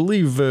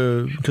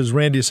because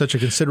Randy is such a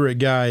considerate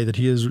guy that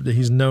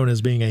he's known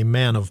as being a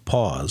man of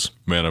pause.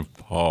 Man,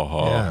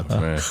 Yeah.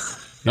 man.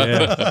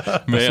 Yeah,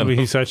 Man.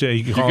 he's such a.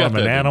 You call him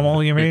an that,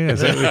 animal? You mean? Is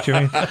that what you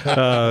mean?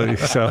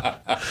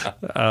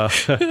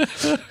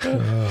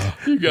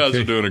 You guys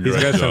are doing a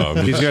great job.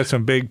 He's got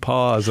some big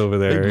paws over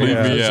there. Leave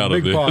me it's a out of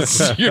big this.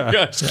 pause. You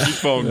guys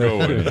keep on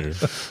going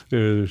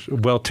here.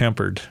 Well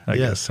tempered, I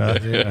Yes.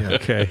 guess. Yeah.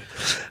 Okay.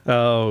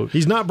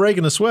 He's not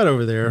breaking a sweat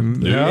over there.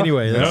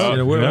 Anyway,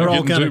 we're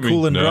all Getting kind to of me.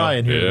 cool and No, dry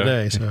in here yeah.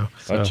 today. So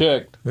I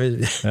checked.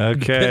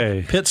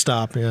 Okay. pit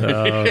stop.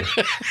 Yeah.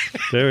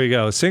 There we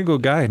go. A single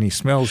guy, and he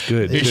smells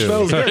good. He too.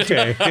 smells good.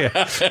 Okay.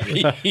 Yeah.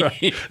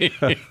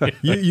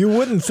 You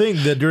wouldn't think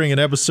that during an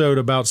episode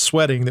about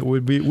sweating that we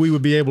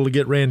would be able to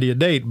get Randy a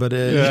date, but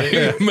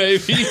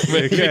Maybe.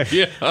 Okay.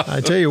 Yeah. I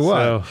tell you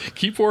what. So,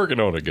 Keep working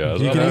on it, guys.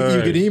 You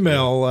could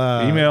email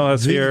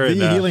us here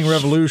the and, Healing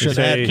Revolution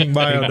say- at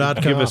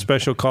kingbio.com. give a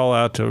special call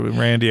out to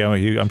Randy.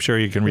 I'm sure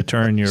you can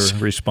return your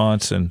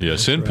response and Yeah,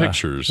 send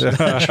pictures.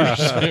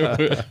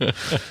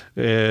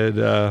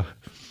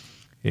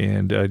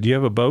 and do you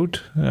have a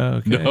boat?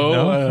 Okay.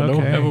 No, I don't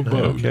Okay. have a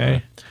boat.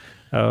 Okay.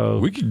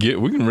 We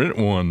can rent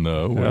one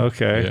though.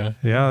 Okay.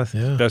 Yeah.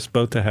 Yeah. Best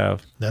boat to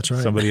have. That's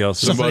right. Somebody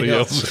else's. Somebody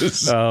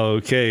else's.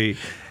 Okay.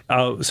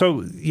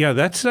 So yeah,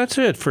 that's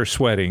it for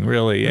sweating,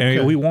 really. Okay.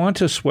 And we want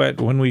to sweat.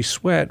 When we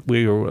sweat,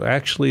 we are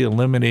actually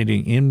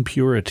eliminating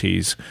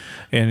impurities,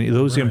 and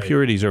those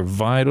impurities are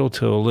vital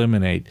to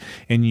eliminate.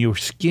 And your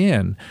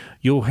skin,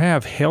 you'll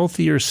have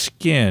healthier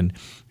skin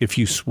if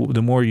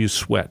the more you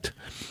sweat.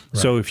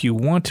 Right. So if you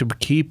want to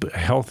keep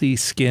healthy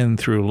skin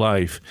through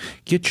life,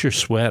 get your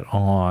sweat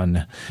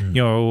on,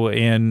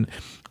 and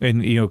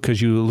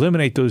because you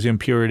eliminate those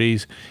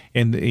impurities,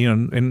 and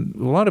and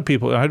a lot of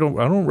people, I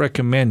don't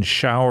recommend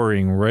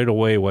showering right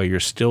away while you're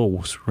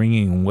still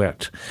wringing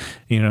wet.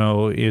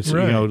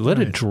 Let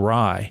it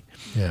dry.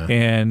 Yeah.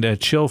 And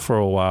chill for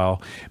a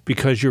while,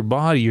 because your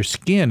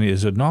skin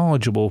is a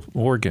knowledgeable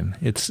organ.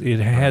 It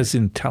has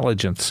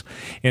intelligence,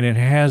 and it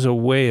has a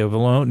way of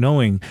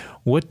knowing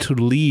what to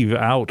leave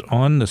out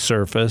on the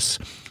surface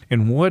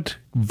and what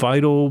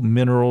vital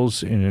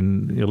minerals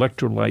and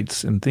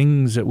electrolytes and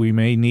things that we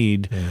may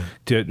need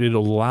to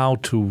allow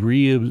to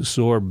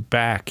reabsorb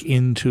back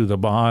into the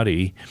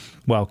body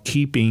while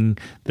keeping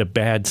the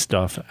bad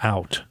stuff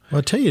out. Well,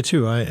 I'll tell you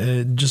too,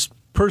 I just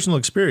personal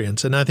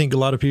experience, and I think a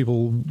lot of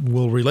people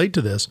will relate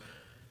to this,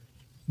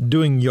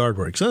 doing yard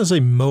work. So let's say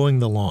mowing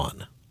the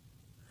lawn.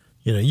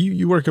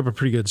 You work up a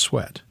pretty good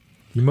sweat.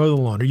 You mow the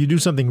lawn, or you do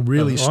something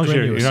really As long as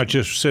strenuous. you're not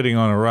just sitting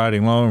on a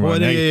riding lawnmower.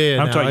 Well, You're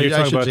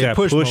talking about that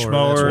push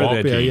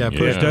mower That's that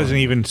push doesn't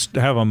even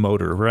have a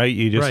motor, right?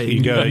 You just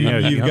you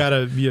got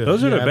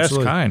those are the best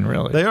kind,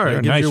 really. They are. They're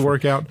It gives nice you a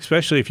workout,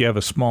 especially if you have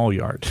a small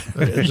yard.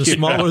 The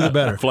smaller the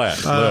better.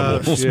 Flat,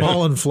 level.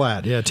 Small and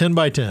flat. Yeah, 10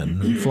 by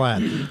 10,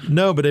 flat.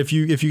 No, but if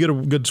you get a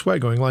good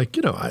sweat going, like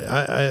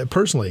I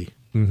personally,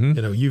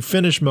 you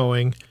finish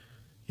mowing,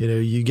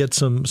 you get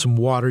some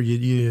water,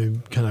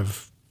 you kind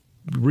of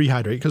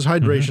rehydrate, because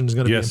hydration is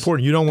going to be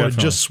important. You don't want to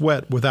just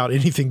sweat without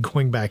anything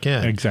going back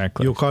in.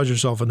 Exactly. You'll cause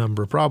yourself a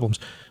number of problems.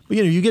 But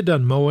you get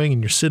done mowing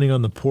and you're sitting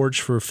on the porch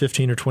for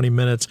 15 or 20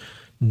 minutes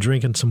and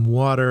drinking some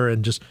water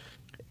and just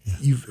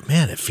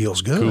it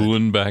feels good.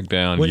 Cooling back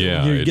down. When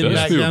You're getting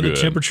back down good.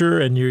 to temperature,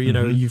 and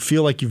you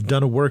feel like you've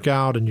done a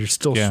workout and you're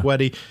still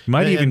sweaty. You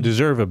might even And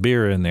deserve a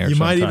beer in there. You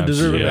might even sometimes.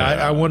 deserve it.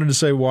 I wanted to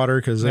say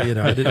water because I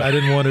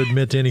didn't want to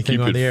admit to anything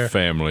Keep on it the air.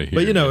 family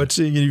here. But it's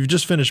you've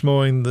just finished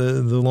mowing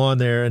the lawn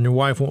there, and your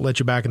wife won't let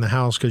you back in the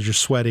house because you're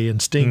sweaty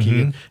and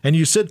stinky, and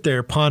you sit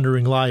there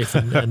pondering life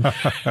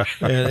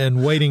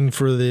and waiting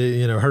for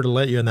her to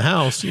let you in the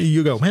house.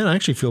 You go, man, I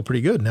actually feel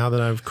pretty good now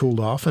that I've cooled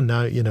off, and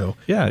now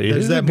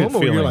there's that moment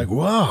where you're like,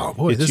 wow,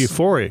 boy, it's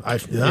euphoric.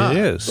 It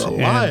is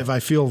alive. I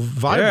feel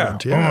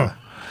vibrant.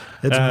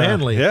 It's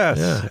manly. Yes.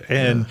 Yeah.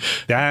 And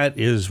that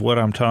is what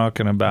I'm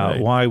talking about,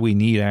 why we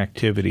need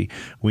activity.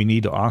 We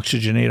need to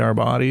oxygenate our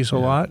bodies a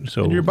lot.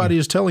 So and your body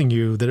is telling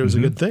you that it was a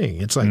good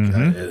thing. It's like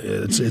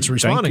it's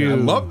responding. I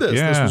love this.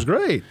 Yeah. This was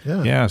great.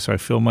 Yeah. So I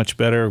feel much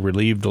better,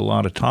 relieved a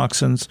lot of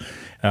toxins,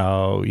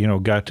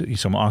 got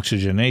some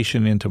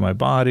oxygenation into my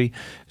body,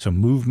 some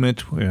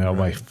movement.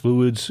 My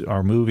fluids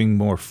are moving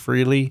more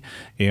freely.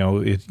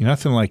 It's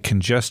nothing like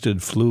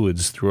congested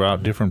fluids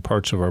throughout different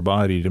parts of our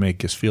body to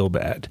make us feel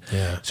bad.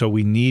 Yeah. So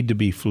we need to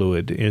be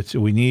fluid.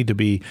 You need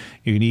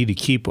to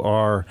keep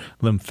our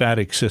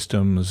lymphatic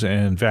systems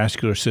and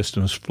vascular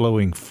systems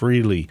flowing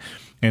freely,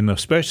 and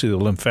especially the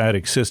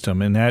lymphatic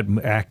system. And that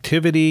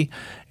activity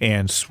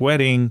and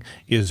sweating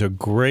is a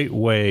great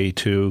way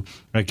to,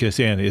 like I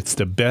said, it's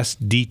the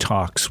best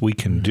detox we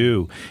can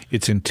do.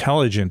 It's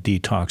intelligent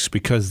detox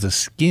because the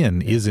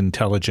skin is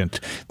intelligent.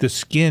 The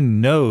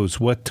skin knows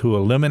what to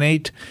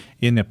eliminate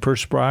in the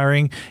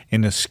perspiring,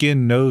 and the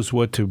skin knows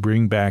what to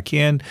bring back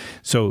in.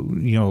 So,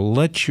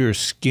 let your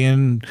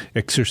skin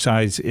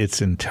exercise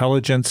its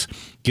intelligence,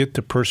 get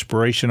the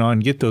perspiration on,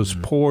 get those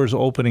pores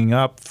opening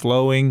up,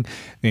 flowing,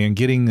 and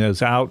getting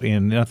those out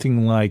in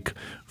nothing like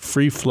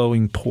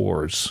free-flowing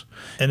pores.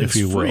 And it's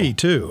free,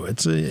 too.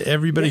 It's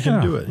everybody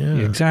can do it. Yeah.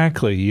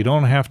 Exactly. You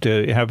don't have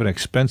to have an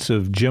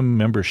expensive gym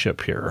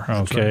membership here,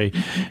 okay?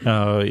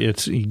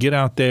 It's you get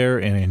out there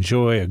and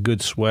enjoy a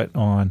good sweat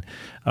on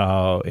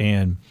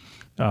and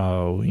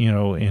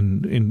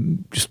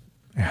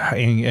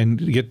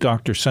get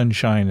Dr.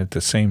 Sunshine at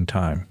the same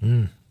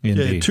time.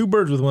 Indeed. Yeah, two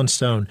birds with one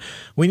stone.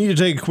 We need to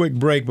take a quick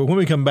break, but when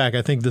we come back,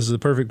 I think this is the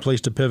perfect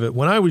place to pivot.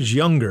 When I was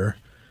younger,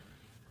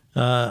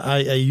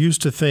 I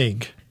used to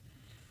think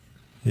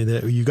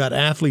that you got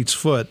athlete's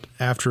foot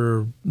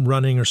after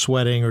running or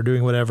sweating or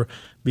doing whatever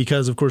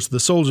because, of course, the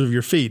soles of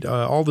your feet,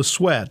 all the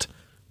sweat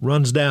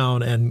runs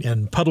down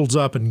and puddles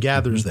up and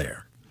gathers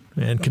there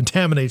and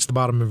contaminates the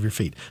bottom of your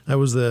feet. That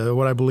was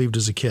what I believed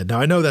as a kid. Now,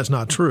 I know that's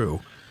not true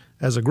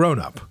as a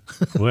grown-up.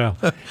 Well,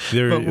 but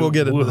we'll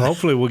get into that.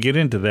 Hopefully we'll get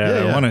into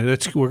that.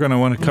 Yeah. We're going to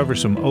want to cover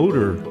some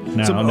odor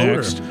next.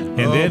 Odor. And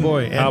then,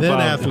 how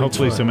about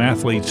hopefully some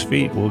athlete's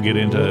feet. We'll get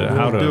into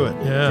how to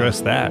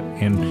address that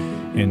and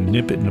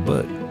nip it in the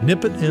bud.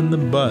 Nip it in the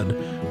bud.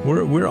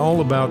 We're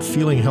all about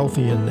feeling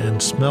healthy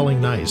and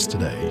smelling nice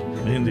today.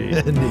 Indeed.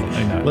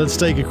 Indeed. Let's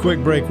take a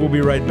quick break. We'll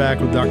be right back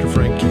with Dr.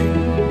 Frank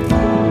King.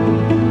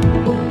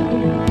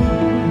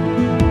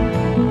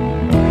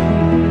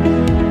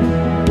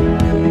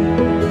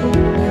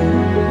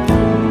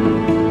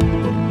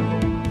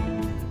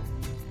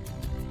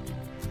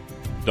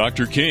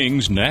 Dr.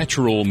 King's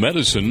Natural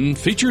Medicine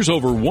features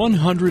over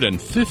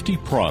 150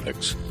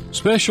 products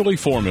specially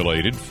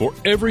formulated for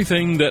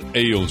everything that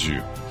ails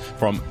you,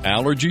 from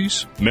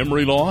allergies,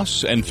 memory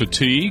loss, and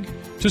fatigue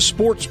to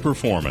sports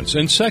performance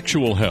and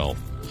sexual health.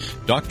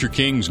 Dr.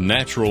 King's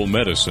Natural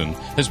Medicine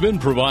has been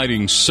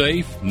providing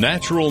safe,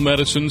 natural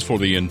medicines for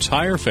the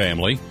entire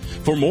family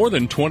for more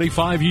than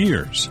 25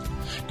 years.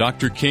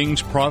 Dr.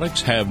 King's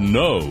products have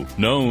no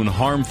known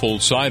harmful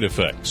side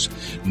effects,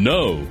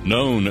 no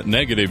known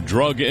negative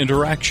drug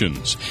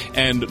interactions,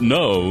 and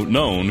no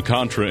known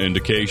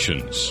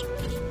contraindications.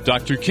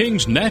 Dr.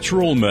 King's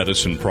natural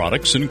medicine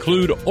products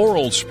include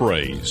oral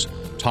sprays,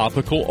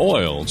 topical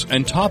oils,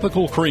 and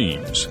topical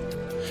creams.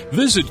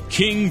 Visit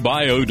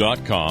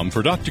kingbio.com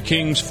for Dr.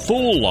 King's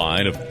full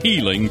line of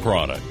healing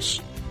products.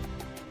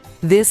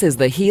 This is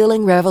the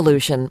Healing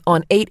Revolution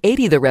on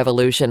 880 The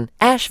Revolution,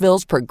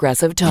 Asheville's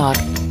Progressive Talk.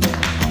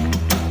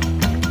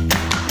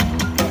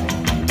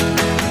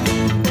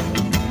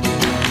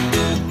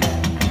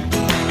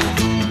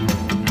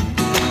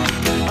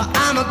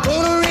 I'm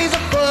gonna raise a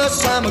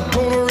fuss, I'm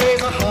gonna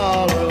raise a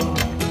holler.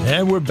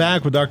 And we're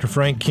back with Dr.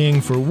 Frank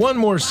King for one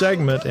more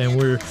segment, and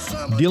we're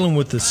dealing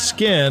with the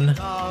skin.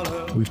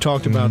 We've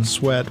talked about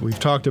sweat. We've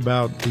talked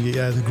about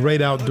the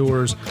great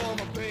outdoors.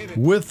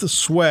 With the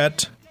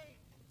sweat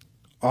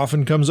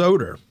often comes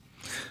odor.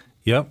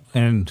 Yep,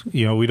 and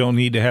we don't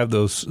need to have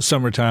those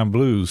summertime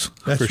blues.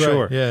 That's for right.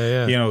 sure.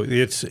 Yeah.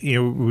 It's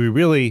we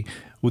really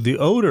with the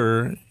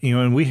odor.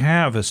 And we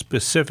have a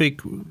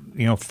specific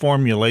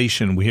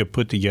formulation we have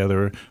put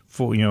together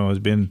for has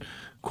been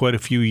quite a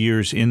few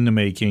years in the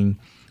making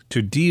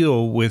to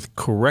deal with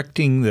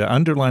correcting the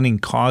underlying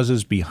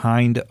causes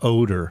behind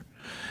odor.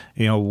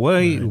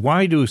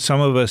 Why do some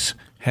of us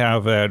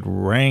have that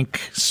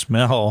rank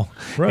smell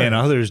and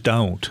others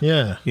don't?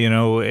 Yeah.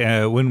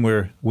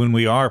 When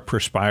we are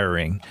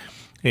perspiring.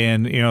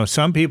 And,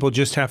 some people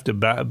just have to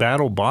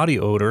battle body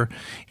odor,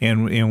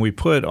 and we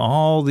put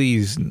all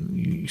these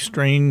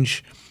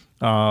strange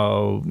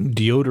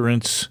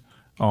deodorants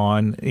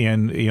on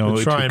and,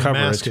 to try and cover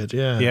mask it.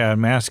 Yeah,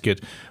 mask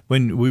it.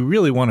 When we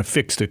really want to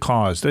fix the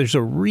cause, there's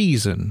a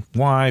reason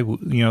why,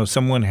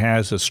 someone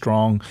has a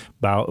strong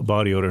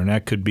body odor, and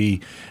that could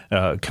be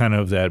kind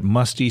of that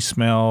musty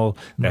smell,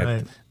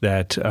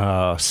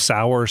 that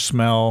sour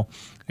smell.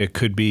 It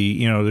could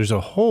be, there's a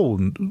whole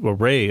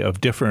array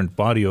of different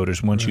body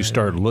odors once you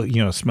start,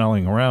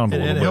 smelling around a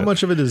little bit. And how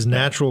much of it is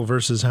natural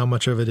versus how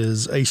much of it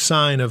is a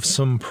sign of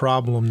some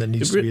problem that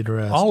needs to be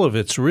addressed? All of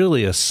it's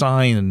really a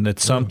sign that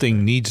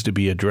something needs to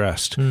be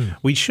addressed.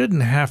 We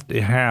shouldn't have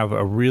to have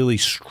a really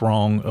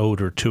strong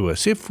odor to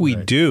us. If we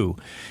do,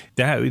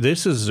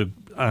 that's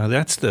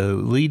the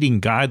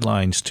leading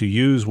guidelines to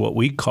use what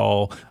we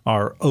call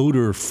our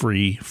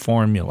odor-free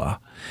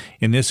formula.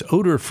 And this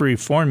odor-free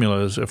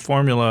formula is a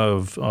formula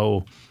of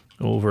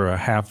over a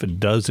half a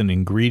dozen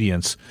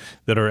ingredients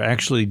that are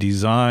actually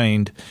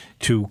designed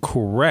to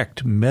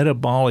correct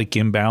metabolic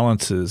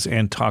imbalances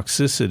and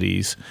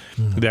toxicities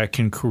that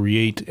can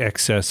create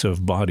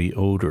excessive body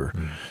odor.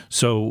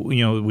 So,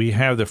 we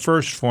have the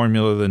first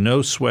formula, the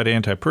no sweat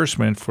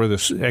antiperspirant for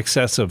the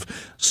excessive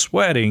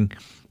sweating.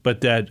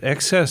 But that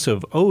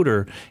excessive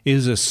odor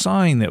is a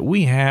sign that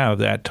we have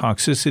that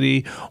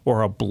toxicity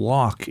or a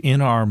block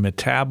in our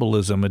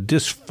metabolism, a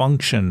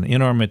dysfunction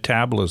in our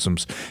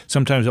metabolisms,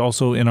 sometimes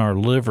also in our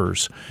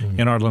livers,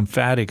 in our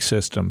lymphatic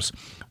systems,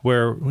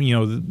 where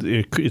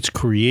it's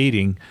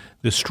creating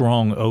the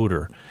strong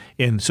odor.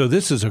 And so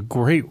this is a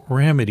great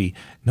remedy,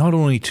 not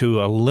only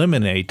to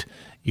eliminate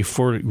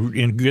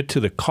and get to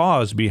the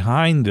cause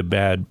behind the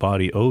bad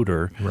body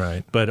odor,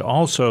 but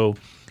also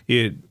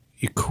it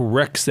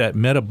corrects that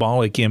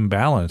metabolic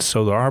imbalance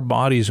so that our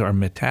bodies are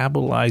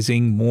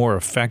metabolizing more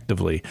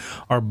effectively.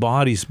 Our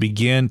bodies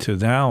begin to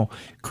now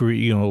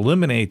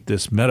eliminate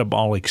this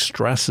metabolic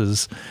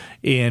stresses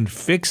and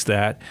fix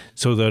that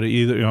so that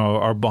either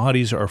our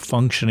bodies are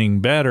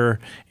functioning better,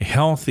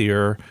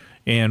 healthier,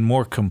 and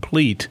more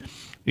complete.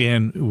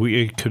 And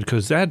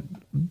because that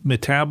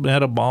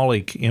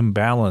metabolic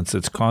imbalance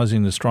that's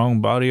causing the strong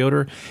body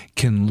odor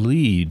can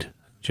lead,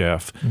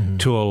 Jeff,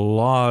 to a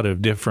lot of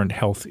different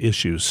health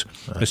issues,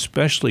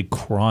 especially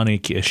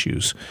chronic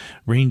issues,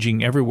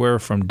 ranging everywhere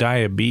from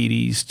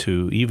diabetes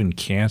to even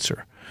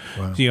cancer.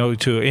 Wow.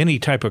 To any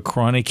type of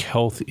chronic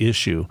health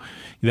issue.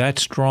 That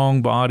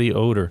strong body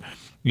odor,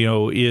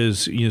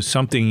 is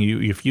something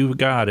if you've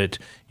got it,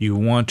 you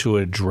want to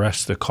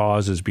address the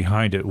causes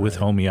behind it with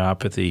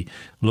homeopathy.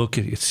 Look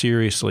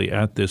seriously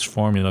at this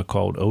formula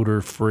called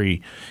Odor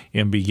Free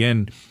and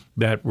begin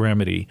that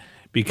remedy.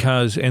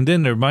 And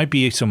then there might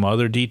be some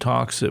other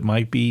detox that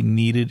might be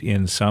needed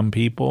in some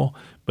people,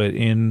 but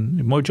in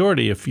the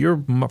majority, if your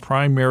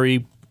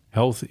primary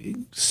health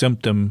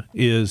symptom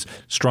is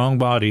strong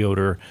body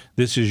odor,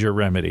 this is your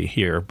remedy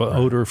here, but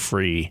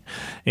odor-free.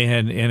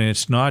 And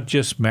it's not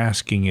just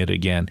masking it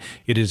again.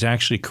 It is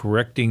actually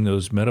correcting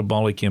those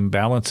metabolic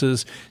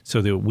imbalances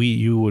so that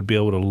you would be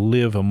able to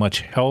live a much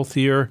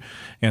healthier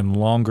and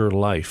longer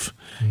life.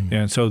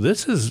 And so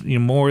this is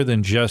more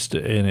than just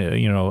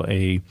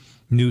a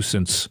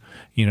nuisance,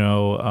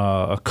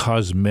 a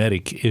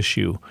cosmetic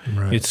issue.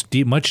 It's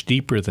much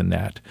deeper than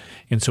that.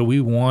 And so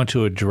we want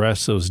to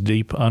address those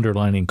deep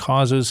underlying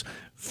causes,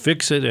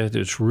 fix it at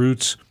its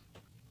roots,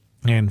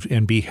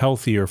 and be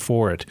healthier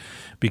for it.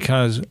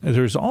 Because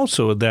there's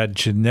also that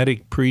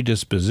genetic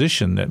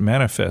predisposition that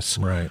manifests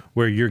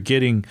where you're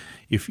getting,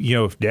 if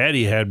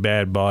daddy had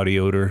bad body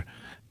odor,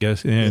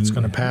 it's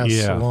going to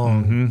pass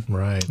along.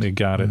 Right. They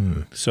got it.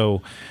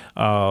 So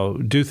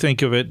do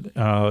think of it.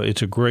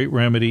 It's a great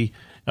remedy.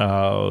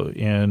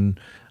 And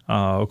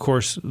of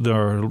course, save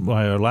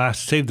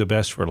the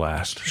best for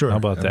last. Sure. How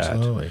about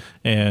absolutely.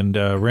 that? And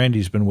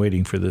Randy's been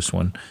waiting for this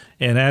one.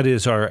 And that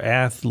is our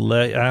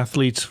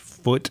athlete's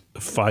foot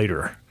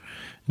fighter.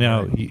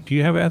 Now, do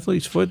you have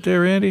athlete's foot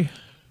there, Randy?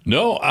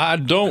 No, I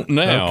don't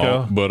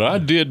now, but I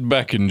did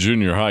back in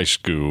junior high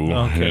school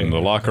in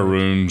the locker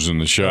rooms and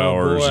the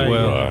showers.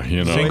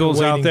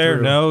 Singles out there?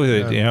 Through.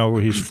 No,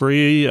 he's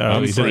free.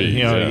 I'm free.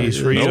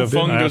 He's free. No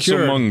fungus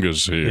among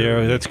us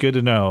here. Yeah, that's good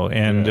to know.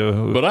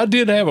 And but I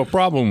did have a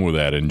problem with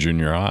that in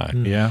junior high.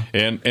 Yeah,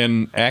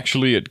 and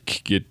actually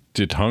it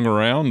it hung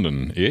around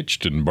and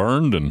itched and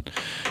burned,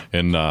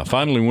 and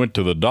finally went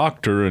to the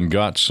doctor and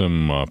got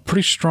some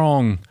pretty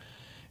strong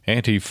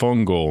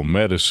antifungal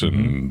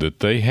medicine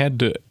that they had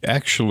to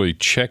actually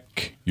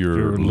check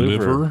your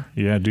liver.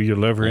 Yeah, do your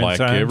liver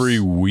like enzymes. every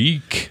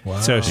week. Wow.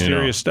 So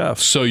serious stuff.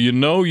 So you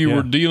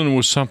were dealing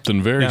with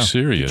something very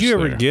serious. Did you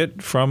ever there.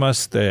 get from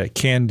us the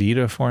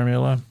Candida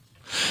formula?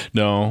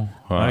 No.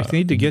 I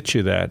need to get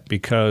you that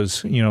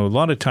because, a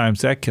lot of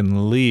times that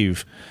can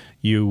leave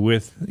you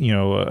with,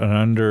 an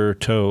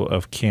undertow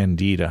of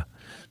Candida.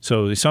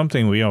 So it's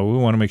something we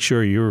want to make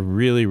sure you're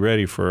really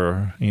ready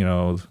for,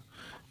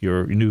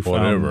 your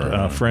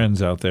newfound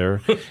friends out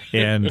there,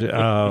 and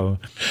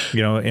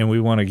and we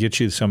want to get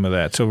you some of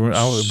that. So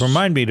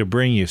remind me to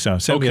bring you some.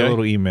 Send me a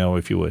little email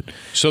if you would.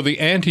 So the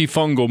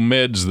antifungal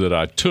meds that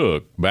I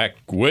took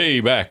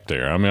way back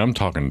there, I mean, I'm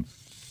talking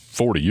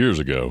 40 years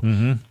ago,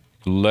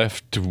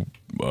 left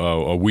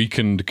a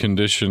weakened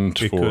condition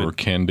for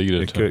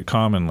Candida. It could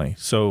commonly.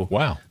 So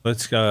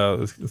let's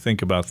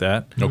think about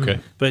that. Okay.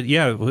 But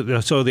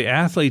so the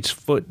athlete's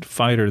foot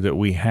fighter that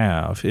we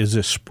have is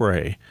a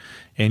spray.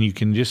 And you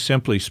can just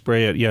simply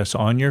spray it,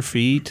 on your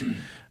feet.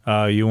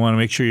 You want to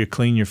make sure you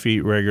clean your feet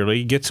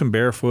regularly. Get some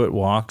barefoot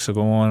walks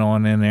going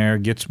on in there.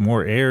 Get some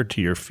more air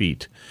to your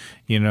feet.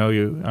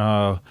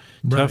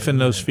 Toughen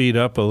those feet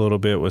up a little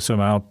bit with some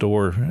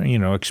outdoor,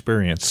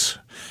 experience,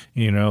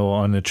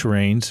 on the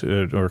terrains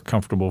that are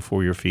comfortable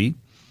for your feet.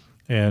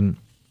 And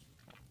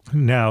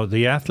now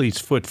the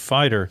athlete's foot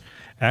fighter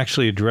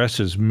actually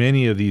addresses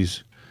many of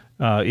these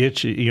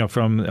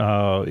from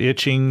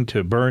itching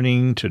to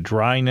burning to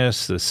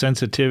dryness, the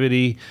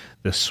sensitivity,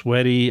 the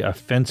sweaty,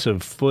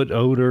 offensive foot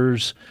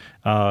odors,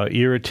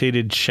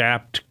 irritated,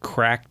 chapped,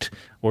 cracked,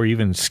 or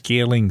even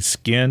scaling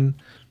skin,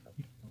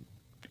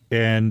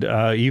 and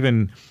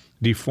even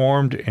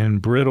deformed and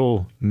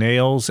brittle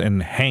nails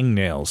and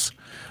hangnails.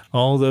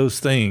 All those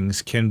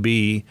things can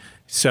be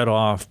set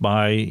off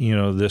by,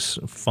 this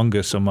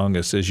fungus among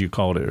us, as you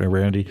called it,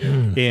 Randy.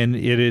 And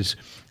it is...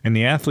 And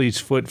the athlete's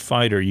foot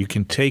fighter, you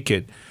can take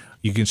it,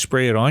 you can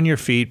spray it on your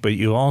feet, but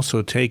you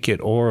also take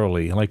it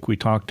orally, like we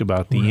talked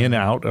about, the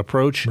in-out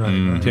approach.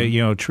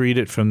 Treat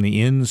it from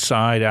the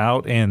inside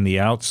out and the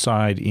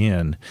outside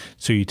in.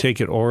 So you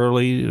take it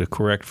orally to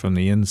correct from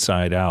the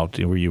inside out,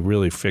 where you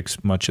really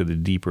fix much of the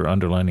deeper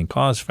underlying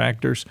cause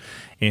factors,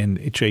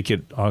 and take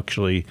it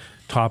actually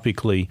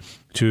topically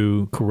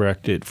to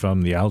correct it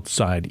from the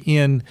outside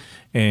in,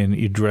 and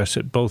you dress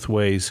it both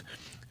ways.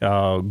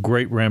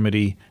 Great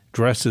remedy.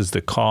 Dresses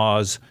the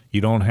cause.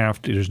 You don't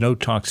have to. There's no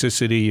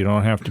toxicity. You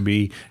don't have to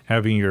be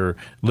having your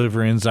liver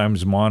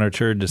enzymes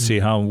monitored to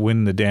see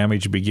when the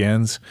damage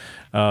begins.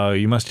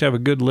 You must have a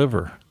good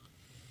liver.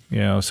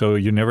 So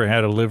you never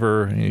had a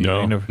liver.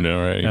 No,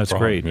 that's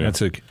great. Yeah.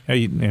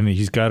 And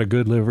he's got a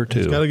good liver too.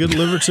 He's got a good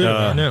liver too.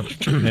 I know.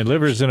 And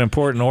liver is an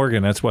important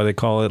organ. That's why they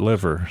call it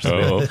liver. So,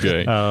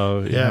 okay.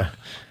 Yeah.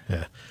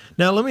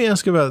 Now let me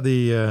ask about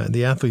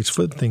the athlete's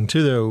foot thing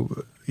too,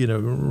 though.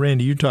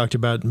 Randy, you talked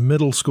about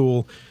middle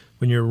school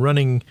when you're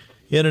running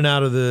in and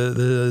out of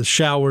the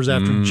showers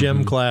after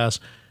gym class,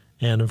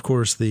 and of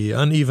course the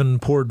uneven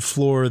poured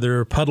floor. There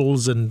are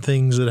puddles and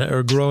things that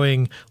are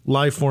growing,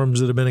 life forms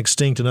that have been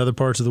extinct in other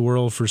parts of the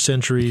world for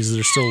centuries that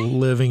are still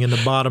living in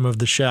the bottom of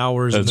the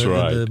showers in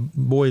the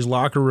boys'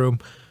 locker room.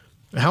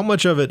 How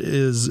much of it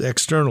is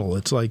external?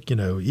 It's like,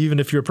 even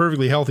if you're a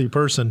perfectly healthy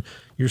person,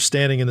 you're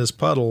standing in this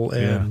puddle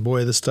and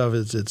boy, this stuff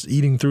it's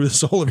eating through the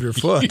sole of your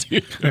foot.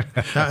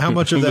 How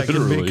much of that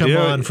can come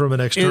on from an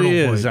external point?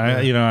 It is.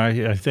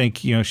 I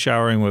think,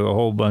 showering with a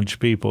whole bunch of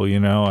people,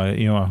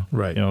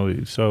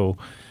 right. So,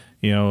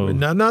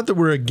 not that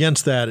we're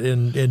against that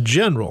in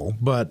general,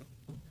 but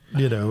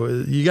you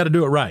got to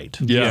do it right.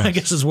 Yeah, I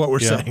guess is what we're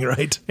saying,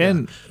 right?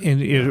 And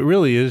it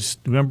really is.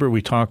 Remember,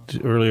 we talked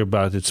earlier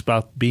about it's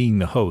about being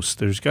the host.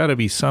 There's got to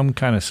be some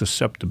kind of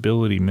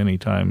susceptibility many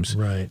times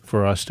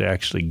for us to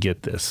actually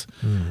get this.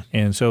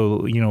 And so,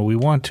 we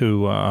want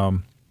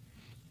to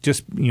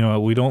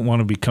we don't want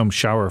to become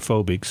shower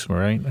phobics,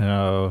 right?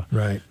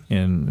 Right.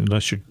 And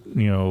unless you're,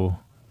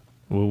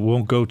 we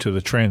won't go to the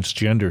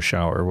transgender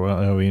shower. Well,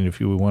 I mean, if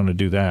you want to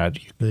do that,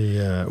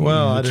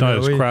 it's not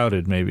as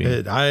crowded. Maybe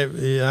I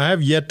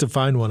have yet to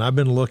find one. I've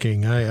been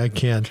looking. I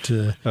can't.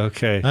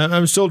 Okay,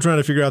 I'm still trying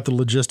to figure out the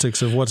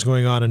logistics of what's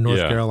going on in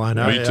North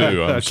Carolina. Me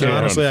too.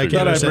 Honestly, I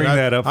can't. I bring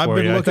that up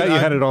for you. I thought you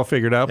had it all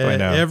figured out by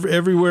now.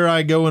 Everywhere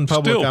I go in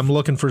public, I'm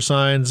looking for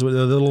signs with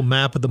a little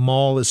map at the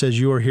mall that says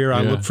you are here. I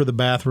look for the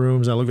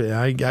bathrooms.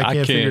 I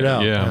can't figure it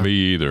out. Yeah, me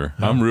either.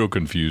 I'm real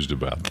confused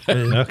about that.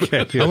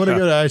 Okay, I want to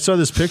go. I saw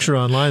this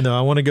picture online, though. I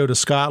want to go to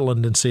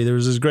Scotland and see. There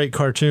was this great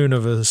cartoon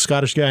of a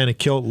Scottish guy in a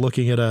kilt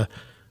looking at a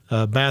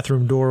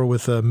bathroom door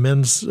with a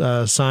men's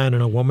sign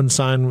and a woman's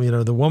sign.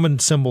 The woman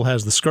symbol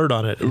has the skirt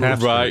on it.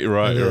 Right.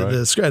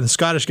 The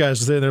Scottish guy's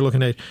sitting there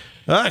looking at,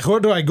 where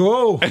do I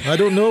go? I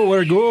don't know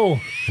where to go.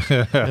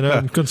 And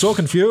I'm so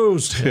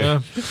confused.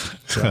 Yeah.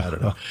 So, I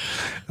don't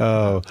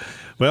know.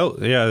 Well,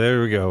 yeah,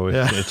 there we go.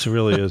 It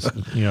really is,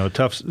 a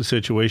tough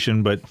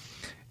situation, but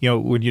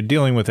when you're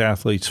dealing with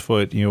athlete's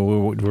foot,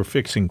 we're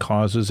fixing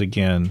causes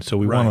again. So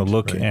we want to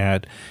look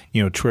at,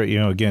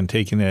 again,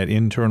 taking that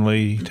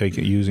internally,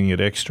 using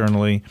it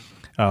externally.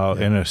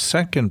 And a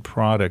second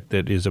product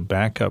that is a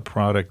backup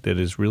product that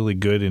is really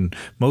good, and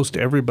most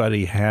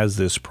everybody has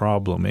this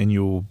problem,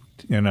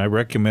 and I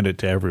recommend it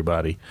to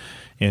everybody,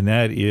 and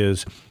that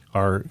is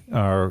our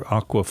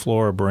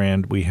Aquaflora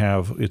brand.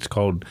 It's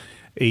called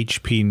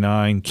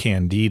HP9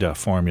 Candida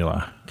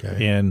formula.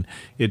 Okay. And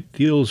it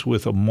deals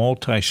with a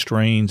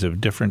multi-strains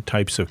of different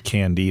types of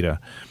Candida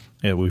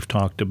that we've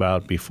talked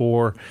about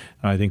before.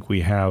 I think we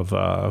have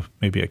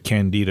maybe a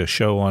Candida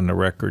show on the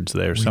records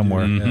there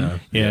somewhere. And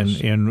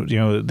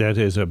that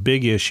is a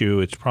big issue.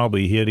 It's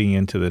probably hitting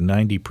into the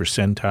 90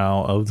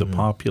 percentile of the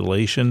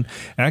population.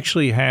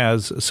 Actually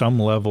has some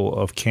level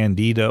of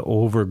Candida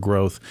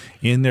overgrowth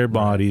in their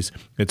bodies.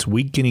 It's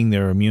weakening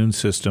their immune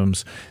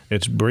systems.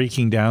 It's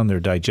breaking down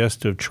their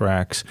digestive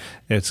tracts.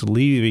 It's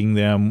leaving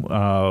them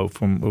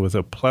with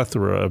a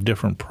plethora of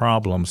different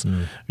problems,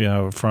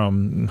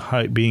 from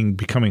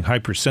becoming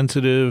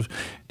hypersensitive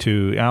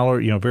to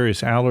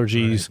various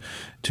allergies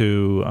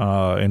to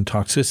and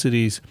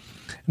toxicities.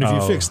 And if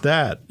you fix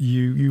that,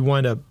 you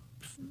wind up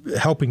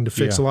helping to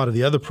fix a lot of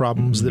the other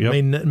problems that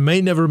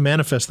may never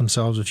manifest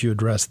themselves if you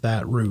address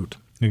that root.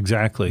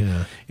 Exactly.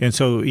 Yeah. And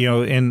so,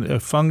 in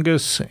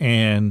fungus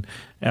and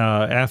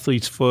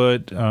athlete's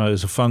foot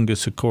is a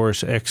fungus, of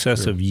course.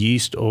 Excess of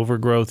yeast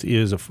overgrowth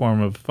is a form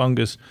of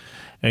fungus.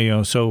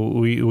 And, so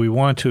we're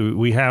all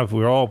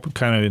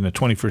kind of in the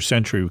 21st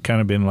century. We've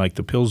kind of been like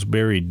the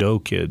Pillsbury Dough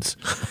kids,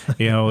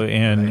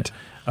 and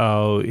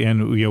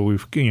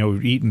we've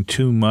eaten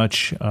too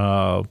much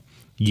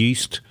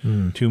yeast,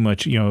 too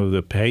much,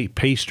 the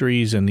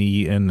pastries and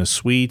the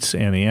sweets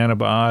and the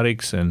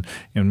antibiotics and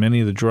many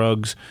of the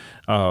drugs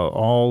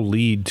all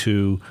lead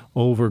to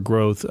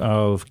overgrowth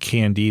of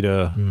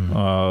Candida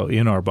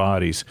in our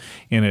bodies,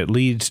 and it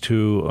leads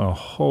to a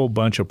whole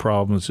bunch of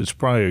problems. It's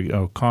probably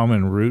a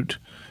common root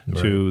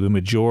to the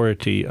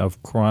majority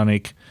of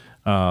chronic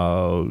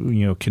health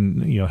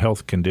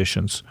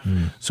conditions.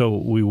 So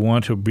we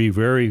want to be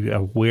very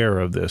aware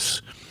of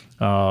this.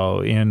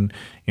 And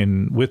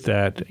with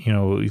that,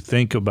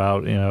 think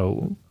about,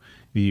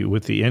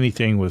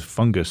 anything with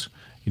fungus,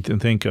 you can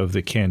think of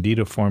the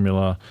Candida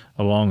formula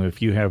along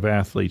if you have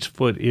athlete's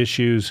foot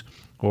issues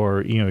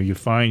or, you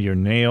find your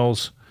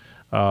nails,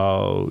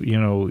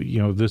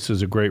 this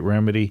is a great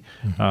remedy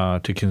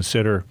to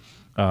consider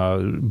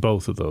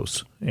both of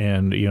those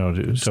and,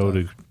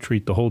 to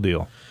treat the whole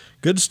deal.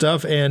 Good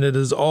stuff, and it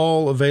is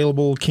all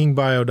available,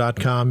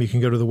 kingbio.com. You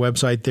can go to the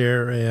website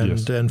there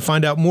and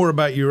find out more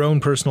about your own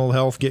personal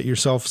health, get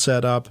yourself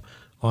set up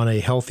on a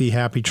healthy,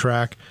 happy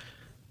track.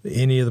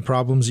 Any of the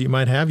problems you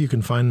might have, you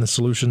can find the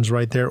solutions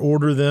right there.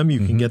 Order them. You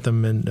can get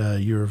them in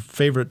your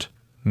favorite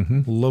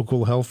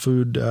local health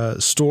food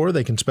store.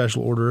 They can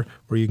special order,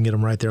 or you can get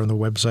them right there on the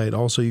website.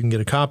 Also, you can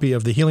get a copy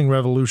of the Healing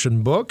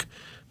Revolution book,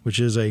 which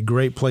is a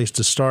great place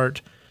to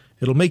start.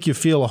 It'll make you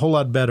feel a whole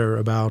lot better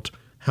about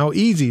how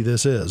easy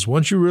this is.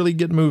 Once you really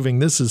get moving,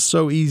 this is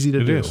so easy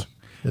to do.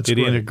 It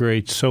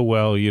integrates so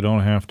well. You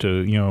don't have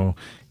to,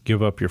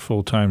 give up your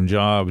full-time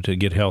job to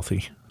get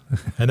healthy.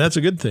 And that's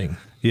a good thing.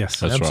 Yes,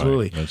 that's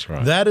absolutely. Right. That's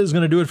right. That is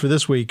going to do it for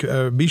this week.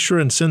 Be sure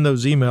and send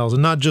those emails,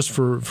 and not just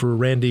for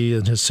Randy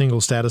and his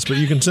single status, but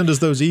you can send us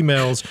those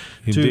emails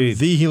to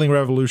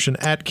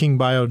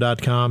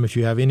thehealingrovolution@kingbio.com if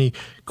you have any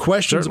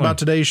questions about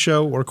today's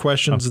show or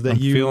questions I'm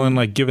feeling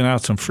like giving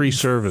out some free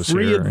service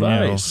free here.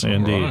 Advice.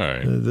 Indeed.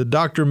 Right. The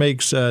doctor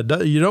makes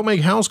you don't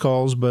make house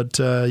calls, but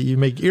you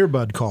make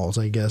earbud calls,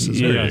 I guess.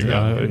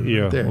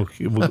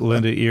 We'll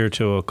lend an ear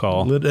to a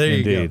call. There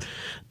you go.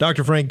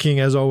 Dr. Frank King,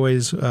 as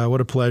always,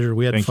 what a pleasure.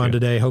 We had fun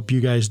today. Hope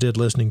you guys did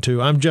listening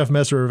too. I'm Jeff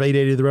Messer of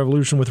 880 The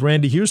Revolution with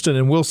Randy Houston,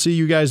 and we'll see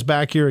you guys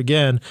back here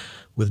again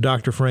with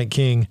Dr. Frank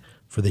King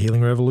for the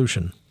Healing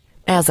Revolution.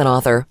 As an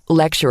author,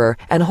 lecturer,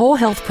 and whole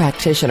health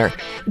practitioner,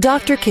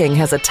 Dr. King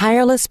has a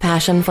tireless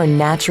passion for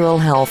natural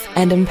health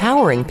and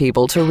empowering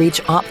people to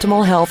reach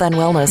optimal health and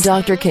wellness.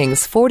 Dr.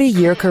 King's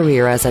 40-year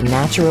career as a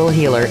natural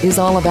healer is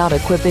all about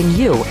equipping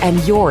you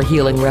and your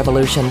healing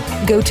revolution.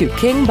 Go to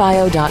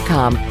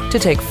kingbio.com to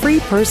take free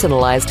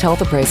personalized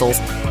health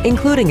appraisals,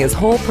 including his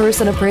whole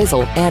person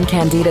appraisal and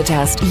Candida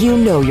test. You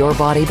know your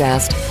body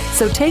best,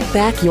 so take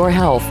back your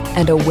health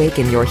and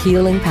awaken your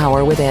healing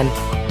power within.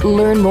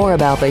 Learn more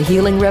about the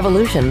Healing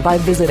Revolution by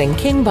visiting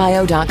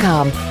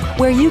kingbio.com,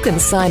 where you can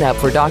sign up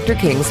for Dr.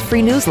 King's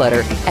free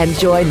newsletter and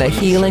join the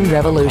Healing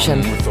Revolution.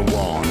 With a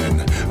warning,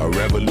 a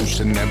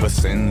revolution never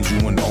sends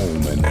you an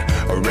omen.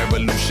 A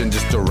revolution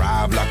just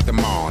arrived like the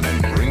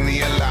morning. Ring the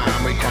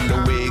alarm, we come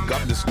to wake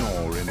up the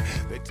snoring.